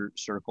investor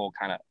circle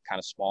kind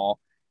of small.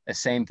 The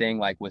same thing,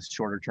 like with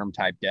shorter term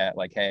type debt,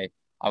 like, hey,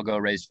 I'll go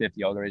raise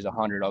 50, I'll go raise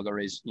 100, I'll go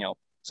raise, you know,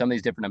 some of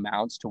these different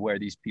amounts to where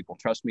these people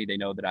trust me. They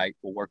know that I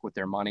will work with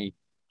their money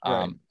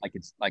like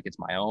it's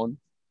my own.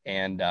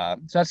 And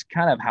so that's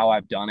kind of how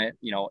I've done it.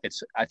 You know,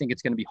 I think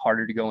it's going to be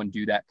harder to go and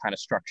do that kind of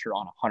structure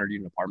on a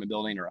 100-unit apartment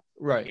building or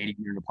a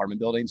 80-unit apartment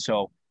building.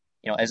 So,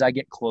 you know, as I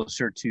get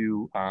closer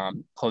to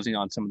closing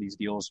on some of these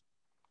deals,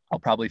 I'll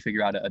probably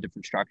figure out a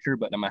different structure,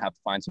 but I'm going to have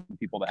to find some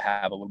people that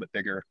have a little bit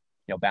bigger,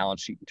 you know,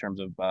 balance sheet in terms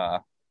of,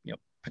 you know,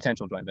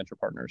 potential joint venture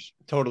partners.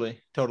 Totally.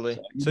 So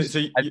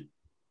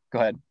go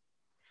ahead.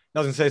 I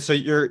was gonna say,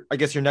 so I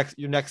guess your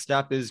next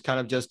step is kind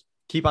of just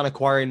keep on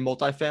acquiring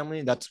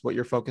multifamily. That's what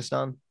you're focused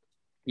on.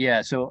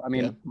 Yeah. So, I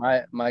mean,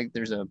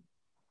 there's a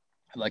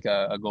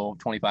goal of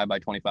 25 by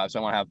 25. So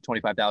I want to have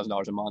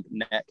 $25,000 a month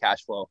net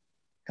cash flow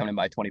coming in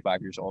by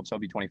 25 years old. So I'll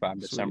be 25 in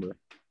December.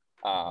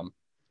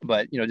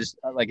 But, you know, just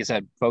like I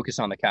said, focus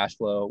on the cash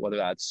flow, whether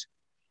that's,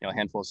 you know, a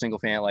handful of single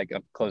family, like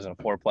I'm closing a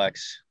fourplex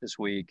this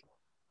week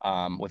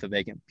with a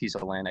vacant piece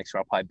of land next to,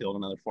 I'll probably build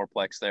another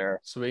fourplex there.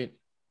 Sweet.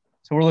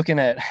 So we're looking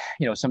at,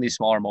 you know, some of these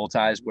smaller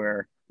multis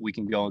where we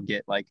can go and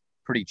get like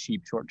pretty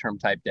cheap short-term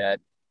type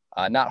debt,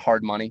 not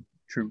hard money,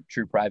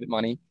 true private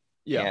money.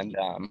 Yeah. And,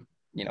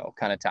 you know,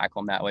 kind of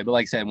tackle them that way. But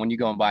like I said, when you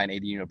go and buy an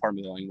 80-unit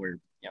apartment building, we're,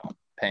 you know,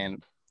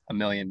 paying $1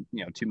 million,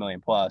 you know, $2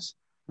 million plus.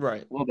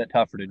 Right. A little bit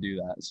tougher to do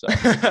that. So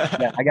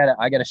yeah,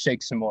 I gotta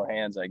shake some more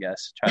hands, I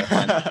guess. Try to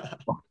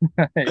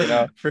find you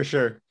know, for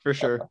sure.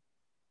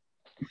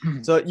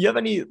 So you have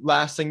any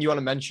last thing you want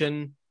to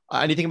mention?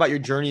 Anything about your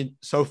journey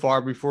so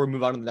far before we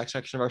move on to the next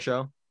section of our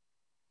show?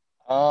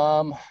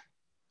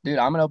 Dude,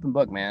 I'm an open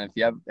book, man.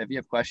 If you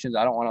have questions,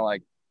 I don't want to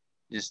like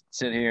just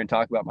sit here and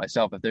talk about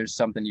myself. If there's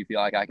something you feel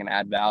like I can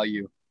add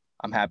value,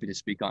 I'm happy to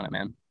speak on it,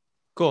 man.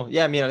 Cool.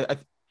 Yeah, I mean,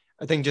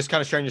 I think just kind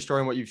of sharing your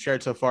story and what you've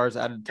shared so far has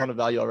added a ton of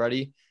value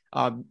already.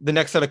 The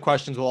next set of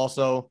questions will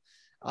also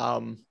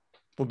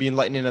will be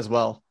enlightening as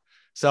well.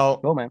 So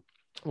cool, man.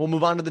 We'll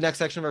move on to the next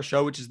section of our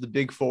show, which is the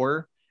Big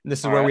Four. And this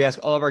is where we ask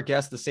all of our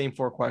guests the same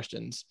 4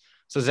 questions.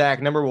 So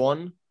Zach, number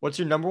 1, what's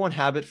your number 1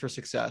 habit for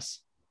success?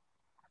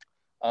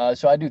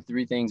 So I do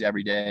 3 things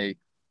every day,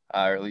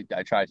 or at least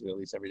I try to at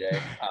least every day,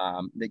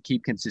 that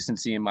keep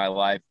consistency in my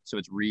life. So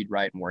it's read,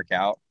 write, and work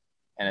out.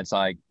 And it's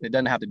like, it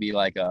doesn't have to be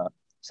like a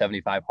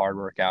 75 hard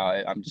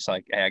workout. I'm just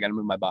like, hey, I got to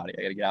move my body.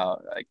 I got to get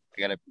out. I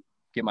got to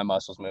get my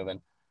muscles moving.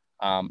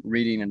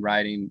 Reading and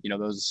writing, you know,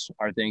 those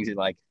are things that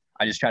like,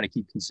 I just try to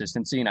keep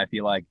consistency. And I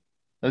feel like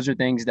those are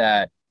things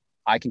that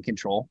I can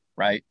control.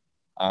 Right.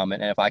 And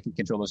if I can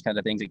control those kinds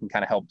of things, it can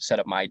kind of help set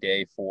up my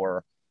day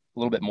for a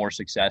little bit more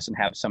success and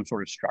have some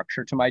sort of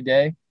structure to my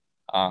day.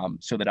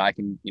 So that I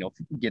can, you know,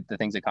 get the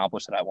things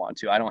accomplished that I want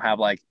to. I don't have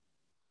like,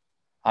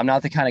 I'm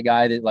not the kind of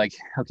guy that like,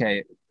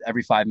 okay,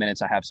 every 5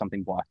 minutes I have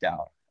something blocked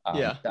out.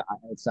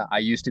 I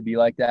used to be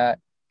like that.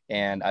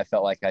 And I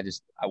felt like I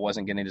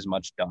wasn't getting as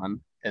much done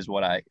as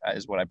what I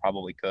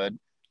probably could.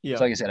 Yeah.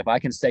 So like I said, if I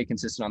can stay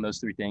consistent on those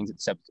 3 things,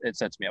 it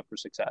sets me up for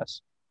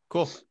success.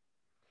 Cool.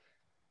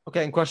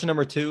 Okay. And question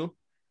number 2,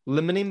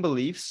 limiting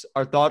beliefs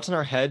are thoughts in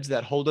our heads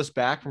that hold us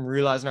back from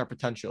realizing our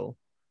potential.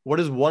 What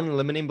is one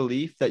limiting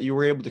belief that you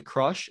were able to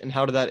crush, and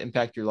how did that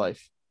impact your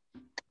life?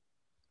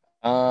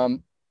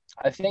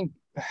 I think,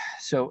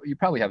 so you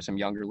probably have some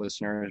younger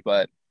listeners,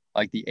 but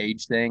like the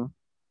age thing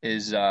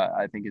is,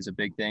 I think is a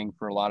big thing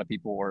for a lot of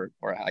people, or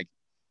like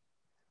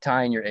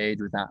tying your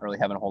age with not really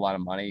having a whole lot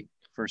of money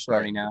for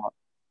starting out.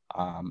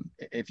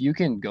 If you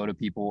can go to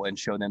people and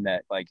show them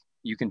that like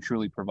you can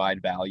truly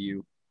provide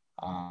value,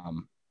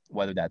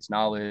 whether that's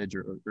knowledge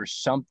or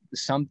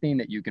something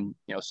that you can,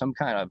 you know, some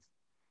kind of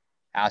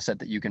asset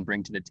that you can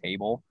bring to the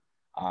table,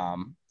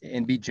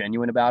 and be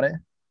genuine about it.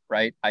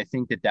 Right. I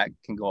think that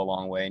can go a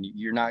long way, and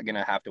you're not going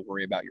to have to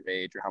worry about your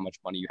age or how much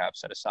money you have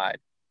set aside.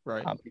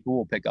 Right. People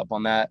will pick up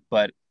on that.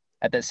 But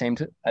at that same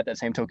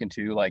token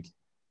too, like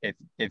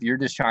if you're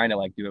just trying to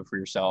like do it for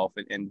yourself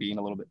and being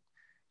a little bit,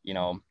 you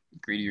know,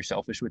 greedy or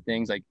selfish with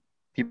things, like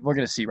people are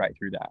going to see right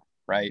through that.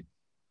 Right.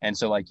 And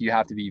so like you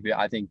have to be,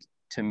 I think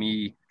to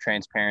me,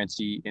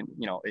 transparency and,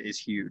 you know, is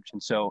huge.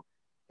 And so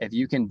if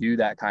you can do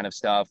that kind of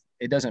stuff,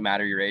 it doesn't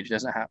matter your age, it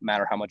doesn't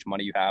matter how much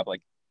money you have,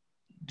 like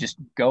just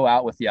go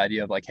out with the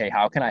idea of like, hey,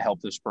 how can I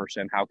help this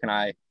person? How can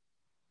I,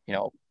 you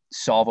know,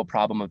 solve a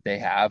problem that they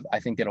have? I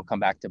think it'll come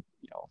back to,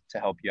 you know, to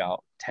help you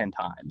out 10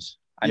 times.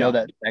 I know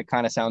that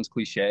kind of sounds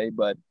cliche,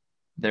 but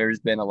there's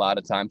been a lot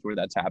of times where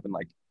that's happened.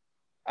 Like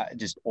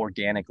just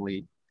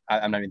organically,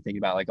 I'm not even thinking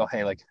about like, oh,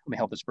 hey, like let me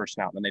help this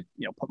person out. And then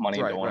they, put money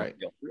into one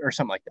deal or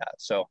something like that.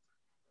 So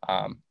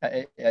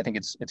I think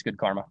it's good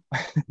karma.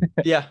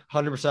 Yeah,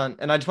 100%.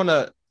 And I just want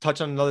to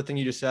touch on another thing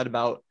you just said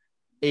about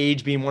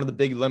age being one of the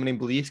big limiting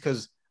beliefs,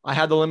 because I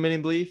had the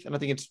limiting belief, and I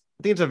think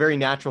it's a very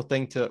natural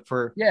thing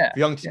for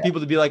young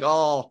people to be like,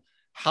 oh,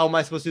 how am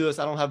I supposed to do this?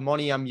 I don't have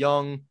money. I'm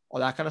young, all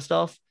that kind of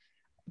stuff.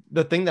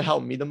 The thing that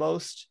helped me the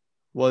most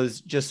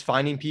was just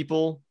finding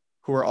people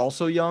who are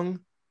also young,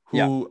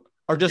 who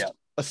are just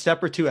a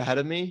step or two ahead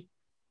of me,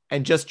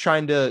 and just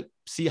trying to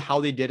see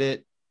how they did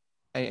it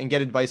and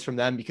get advice from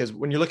them. Because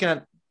when you're looking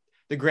at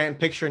the grand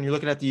picture and you're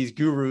looking at these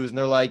gurus and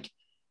they're like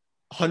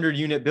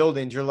 100-unit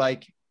buildings, you're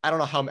like, I don't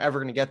know how I'm ever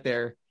going to get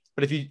there.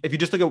 But if you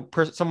just look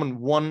at someone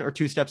 1 or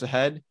 2 steps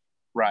ahead,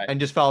 right, and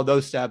just follow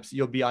those steps,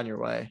 you'll be on your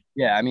way.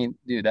 Yeah, I mean,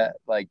 dude, that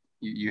like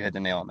you hit the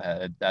nail on the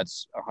head.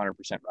 That's 100%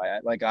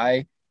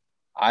 right.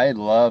 I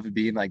love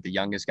being like the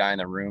youngest guy in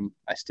the room.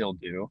 I still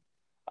do,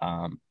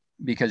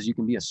 because you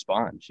can be a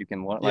sponge. You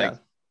can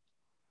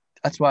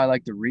that's why I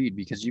like to read,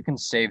 because you can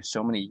save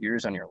so many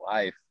years on your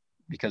life,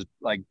 because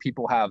like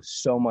people have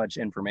so much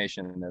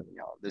information in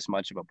this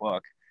much of a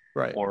book,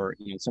 right? Or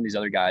some of these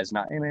other guys,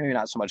 maybe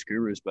not so much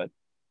gurus, but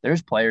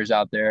there's players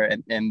out there,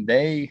 and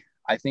they,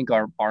 I think,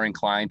 are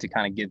inclined to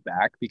kind of give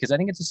back, because I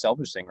think it's a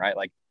selfish thing, right?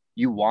 Like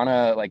you want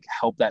to like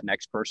help that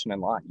next person in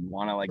line. You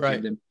want to like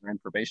give them their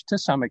information to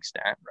some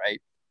extent,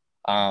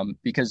 right?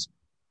 Because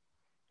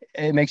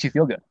it makes you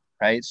feel good,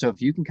 right? So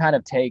if you can kind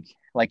of take,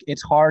 like,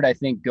 it's hard, I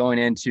think, going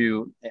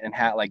into and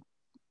like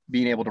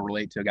being able to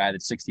relate to a guy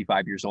that's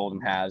 65 years old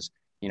and has,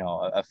 a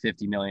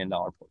 $50 million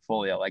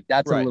portfolio. Like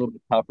that's a little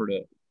bit tougher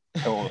to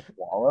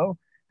swallow,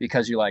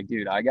 because you're like,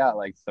 dude, I got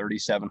like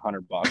 $3,700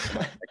 in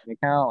my checking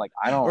account. Like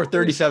I don't, or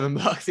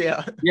 $37.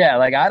 Yeah. Yeah.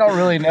 Like, I don't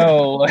really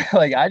know.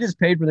 Like I just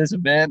paid for this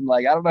event. And,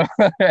 like, I don't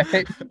know.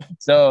 Right?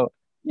 So,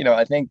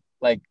 I think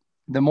like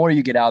the more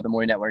you get out, the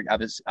more you network,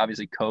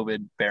 obviously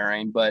COVID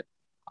bearing, but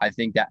I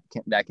think that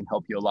can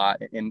help you a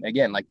lot. And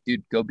again, like,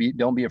 dude,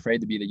 don't be afraid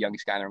to be the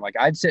youngest guy in there. Like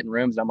I'd sit in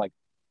rooms and I'm like,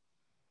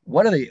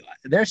 what are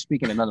they're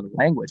speaking another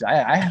language.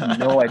 I have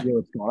no idea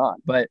what's going on,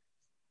 but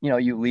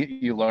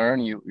you learn,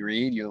 you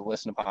read, you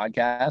listen to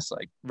podcasts,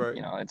 like,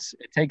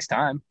 it takes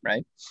time.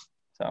 Right.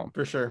 So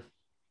for sure.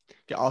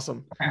 Okay.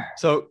 Awesome.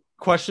 So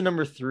question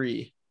number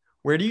 3,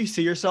 where do you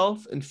see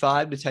yourself in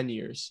 5 to 10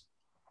 years?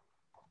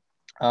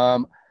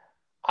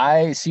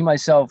 I see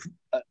myself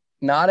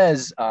not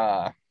as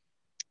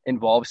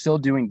involved, still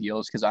doing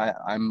deals, because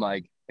I'm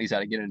like I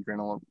said, I get an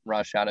adrenaline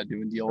rush out of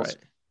doing deals. Right.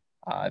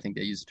 I think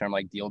they use the term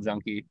like deal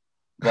junkie,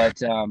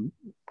 but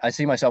I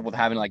see myself with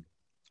having like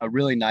a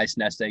really nice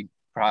nest egg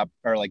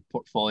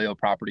portfolio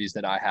properties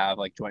that I have,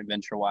 like joint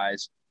venture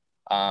wise,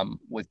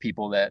 with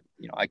people that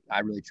I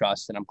really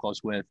trust and I'm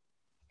close with,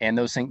 and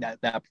those things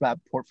that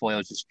portfolio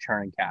is just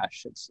churning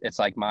cash. It's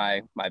like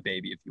my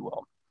baby, if you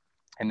will.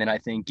 And then I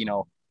think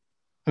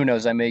who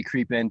knows, I may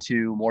creep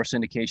into more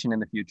syndication in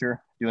the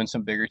future, doing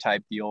some bigger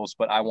type deals,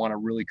 but I want to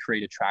really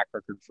create a track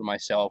record for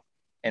myself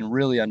and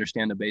really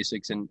understand the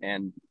basics and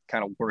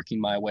kind of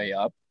working my way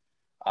up,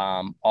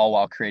 all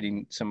while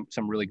creating some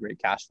really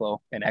great cash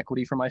flow and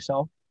equity for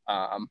myself,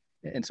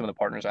 and some of the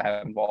partners I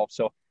have involved.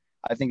 So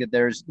I think that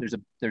there's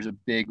a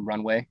big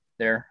runway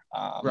there.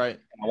 Right.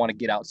 I want to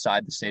get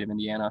outside the state of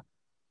Indiana.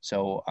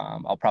 So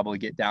I'll probably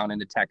get down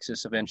into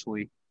Texas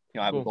eventually.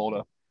 I have a goal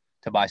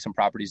to buy some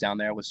properties down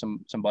there with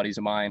some buddies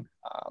of mine.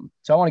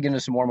 So I want to get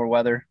into some warmer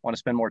weather, want to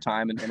spend more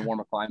time in a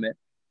warmer climate.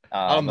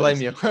 I don't blame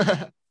you.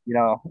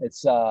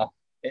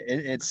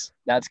 It's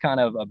that's kind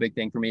of a big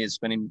thing for me, is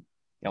spending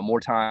more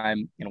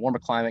time in a warmer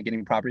climate,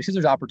 getting properties, because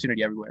there's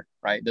opportunity everywhere,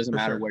 right? It doesn't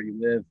matter where you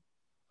live.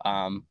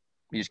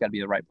 You just got to be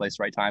the right place,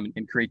 right time,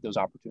 and create those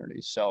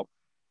opportunities. So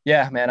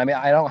yeah, man, I mean,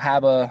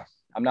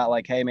 I'm not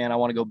like, hey man, I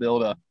want to go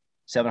build a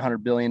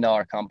 $700 billion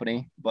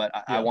company, but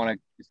I want to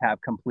just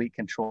have complete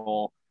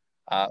control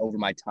over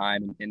my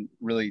time. And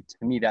really,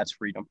 to me, that's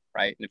freedom,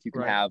 right? And if you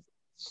can have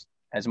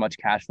as much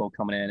cash flow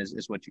coming in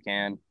as what you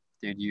can,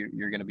 dude,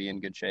 you're going to be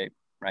in good shape,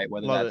 right?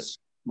 Whether that's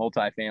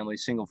multifamily,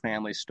 single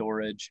family,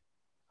 storage.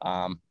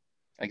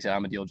 Like I said,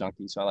 I'm a deal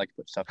junkie, so I like to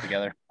put stuff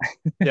together.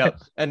 Yeah.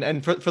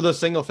 And for those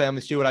single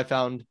families too, what I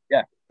found,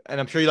 and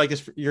I'm sure you like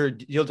this, you're a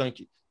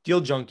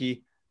deal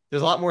junkie.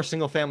 There's a lot more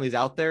single families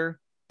out there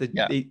that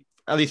they,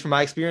 at least from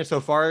my experience so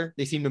far,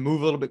 they seem to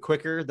move a little bit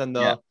quicker than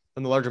the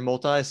larger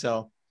multi.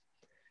 So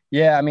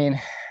yeah, I mean,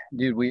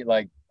 dude,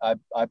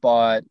 I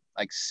bought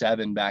like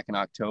 7 back in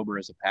October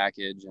as a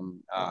package, and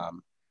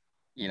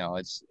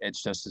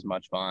it's just as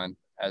much fun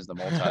as the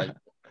multi.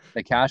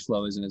 The cash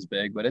flow isn't as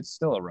big, but it's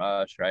still a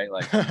rush, right?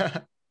 Like,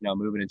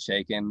 moving and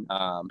shaking.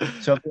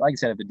 So like I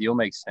said, if the deal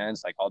makes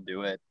sense, like I'll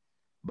do it,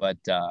 but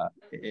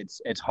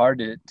it's hard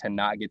to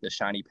not get the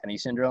shiny penny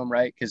syndrome,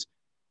 right? Because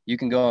you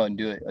can go and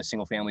do a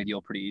single family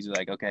deal pretty easy.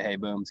 Like, okay, hey,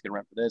 boom, it's gonna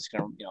rent for this,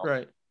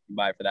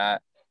 buy for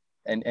that.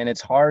 And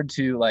it's hard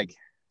to, like,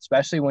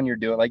 especially when you're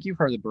doing, like, you've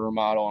heard the Brewer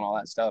model and all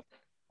that stuff.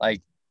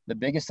 Like, the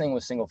biggest thing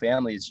with single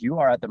family is you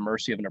are at the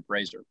mercy of an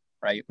appraiser,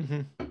 right?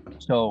 Mm-hmm.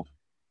 So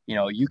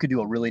you could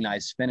do a really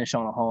nice finish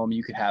on a home.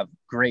 You could have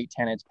great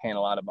tenants paying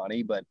a lot of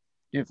money, but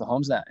dude, if the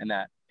homes in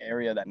that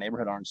area, that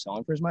neighborhood aren't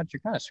selling for as much, you're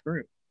kind of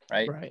screwed,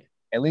 right? Right.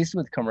 At least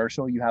with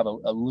commercial, you have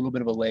a little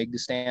bit of a leg to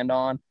stand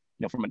on,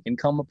 from an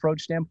income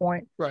approach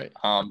standpoint. Right.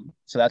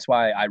 So that's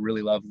why I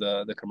really love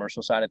the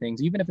commercial side of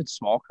things, even if it's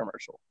small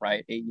commercial,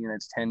 right? 8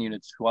 units, 10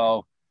 units,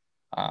 12.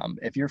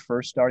 If you're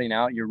first starting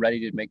out, you're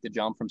ready to make the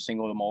jump from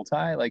single to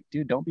multi, like,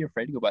 dude, don't be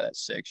afraid to go buy that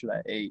 6 or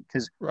that 8,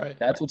 because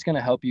that's what's going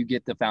to help you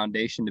get the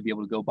foundation to be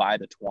able to go buy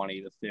the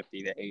 20, the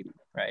 50, the 80,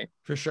 right?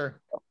 For sure.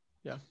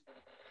 Yeah.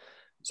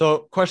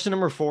 So question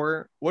number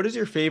 4, what is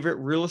your favorite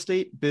real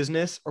estate,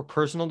 business, or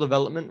personal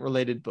development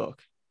related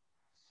book?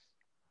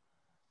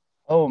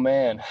 Oh,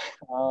 man.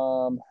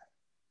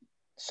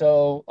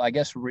 So I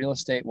guess real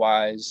estate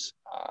wise,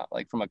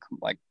 like from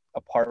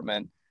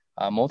apartment,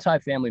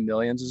 Multifamily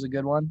Millions is a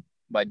good one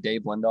by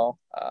Dave Lindahl.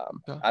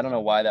 I don't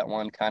know why that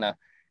one kind of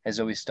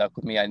has always stuck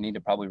with me. I need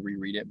to probably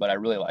reread it, but I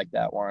really like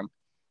that one.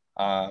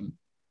 I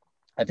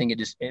think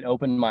it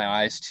opened my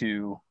eyes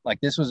to, like,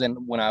 this was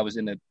when I was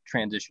in the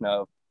transition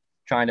of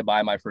trying to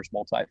buy my first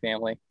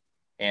multifamily,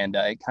 and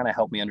it kind of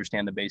helped me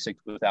understand the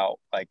basics without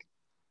like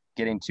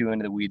getting too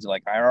into the weeds,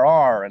 like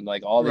IRR and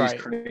like all these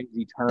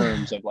crazy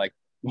terms of like,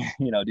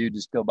 dude,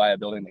 just go buy a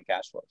building that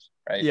cash flows.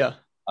 Right. Yeah.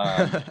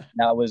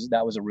 That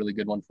was a really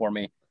good one for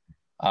me.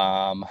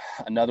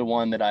 Another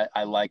one that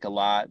I like a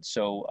lot.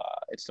 So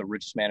it's The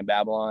Richest Man in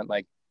Babylon.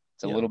 Like,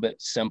 it's a little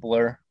bit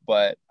simpler,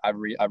 but I've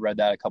read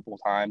that a couple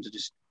of times. It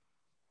just,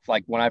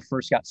 like, when I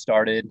first got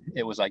started,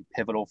 it was like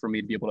pivotal for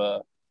me to be able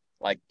to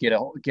like get a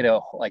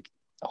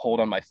hold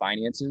on my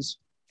finances.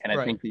 And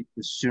I think the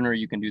sooner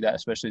you can do that,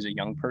 especially as a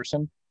young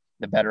person,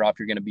 the better off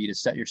you're going to be to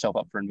set yourself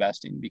up for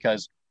investing,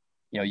 because,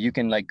 you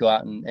can like go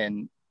out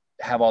and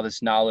have all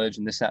this knowledge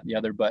and this, that, and the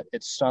other, but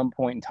at some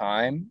point in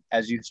time,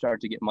 as you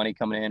start to get money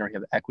coming in or you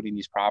have equity in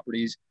these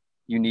properties,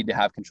 you need to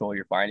have control of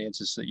your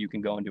finances so that you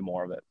can go and do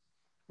more of it.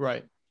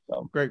 Right.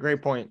 So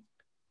great point.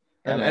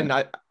 And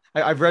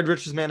I've read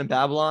Richest Man in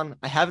Babylon.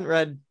 I haven't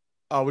read,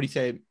 what do you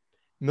say?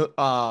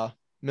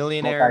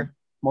 Millionaire.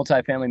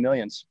 Multifamily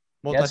Millions.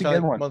 Yeah, that's a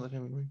good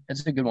one.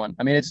 It's a good one.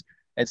 I mean,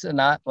 it's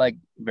not like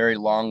very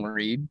long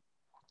read,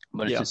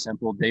 but it's just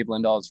simple. Dave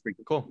Lindahl is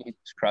freaking cool. He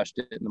just crushed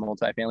it in the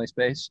multifamily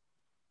space.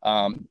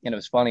 And it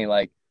was funny,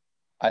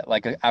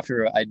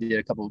 after I did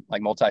a couple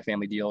like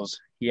multifamily deals,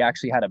 he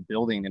actually had a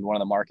building in one of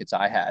the markets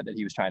I had that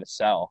he was trying to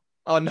sell.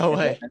 Oh, no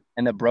way.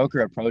 And the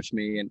broker approached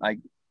me, and like,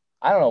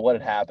 I don't know what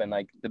had happened.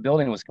 Like, the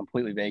building was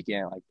completely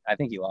vacant. Like, I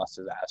think he lost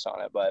his ass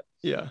on it, but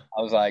yeah,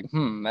 I was like,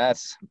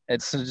 it's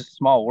just a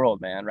small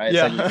world, man. Right.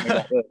 Yeah.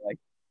 Like,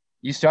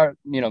 you start,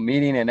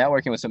 meeting and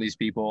networking with some of these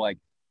people, like,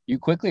 you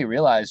quickly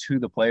realize who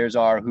the players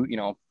are, who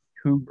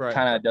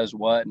kind of does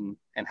what and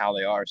how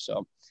they are.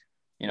 So,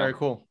 very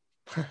cool.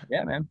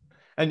 Yeah, man.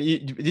 And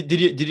did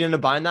you end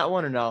up buying that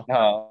one or no?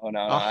 No.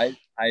 I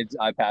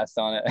passed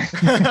on it.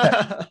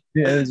 That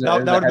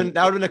would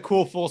have been a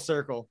cool full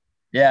circle.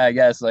 Yeah, I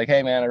guess, like,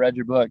 hey man, I read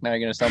your book. Now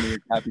you're gonna sell me your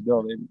crappy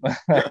building.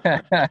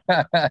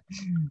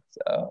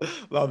 So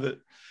love it.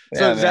 Yeah,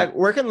 so man. Zach,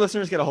 where can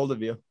listeners get a hold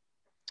of you?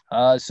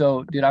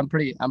 So dude, I'm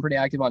pretty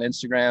active on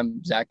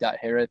Instagram,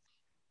 Zach.Harith.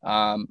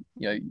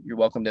 You're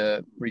welcome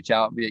to reach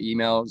out via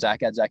email,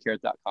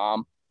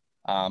 Zach@ZachHarith.com.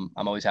 I'm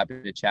always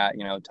happy to chat,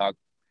 talk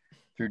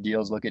through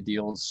deals, look at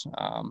deals.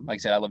 Like I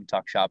said, I love to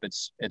talk shop.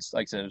 It's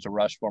like I said, it's a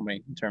rush for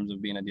me in terms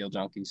of being a deal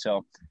junkie.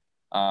 So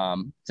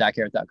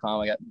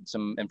ZachHarith.com. I got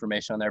some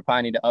information on there.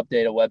 Probably need to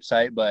update a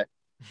website, but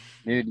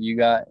dude, you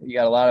got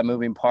a lot of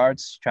moving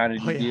parts trying to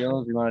do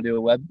deals. You want to do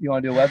a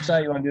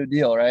website, you want to do a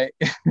deal, right?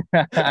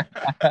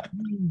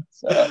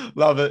 So,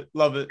 love it.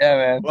 Yeah,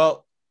 man.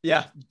 Well,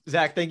 yeah,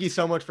 Zach, thank you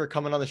so much for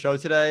coming on the show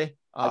today.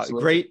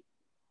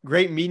 Great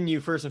meeting you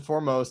first and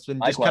foremost,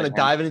 and just kind of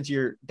diving into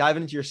your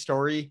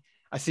story.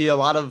 I see a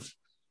lot of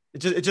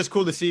it's just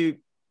cool to see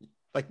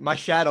like my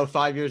shadow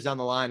 5 years down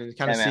the line and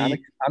kind of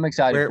see I'm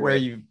excited where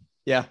you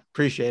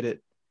appreciate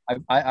it.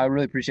 I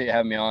really appreciate you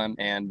having me on,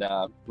 and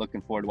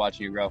looking forward to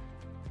watching you grow.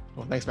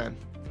 Well, thanks, man.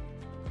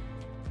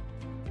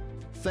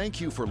 Thank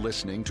you for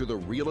listening to the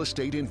Real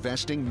Estate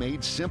Investing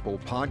Made Simple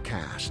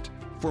podcast.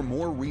 For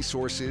more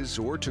resources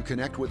or to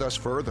connect with us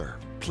further,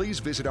 please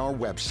visit our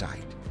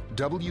website,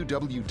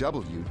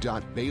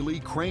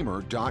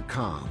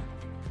 www.baileykramer.com.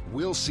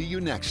 We'll see you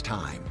next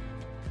time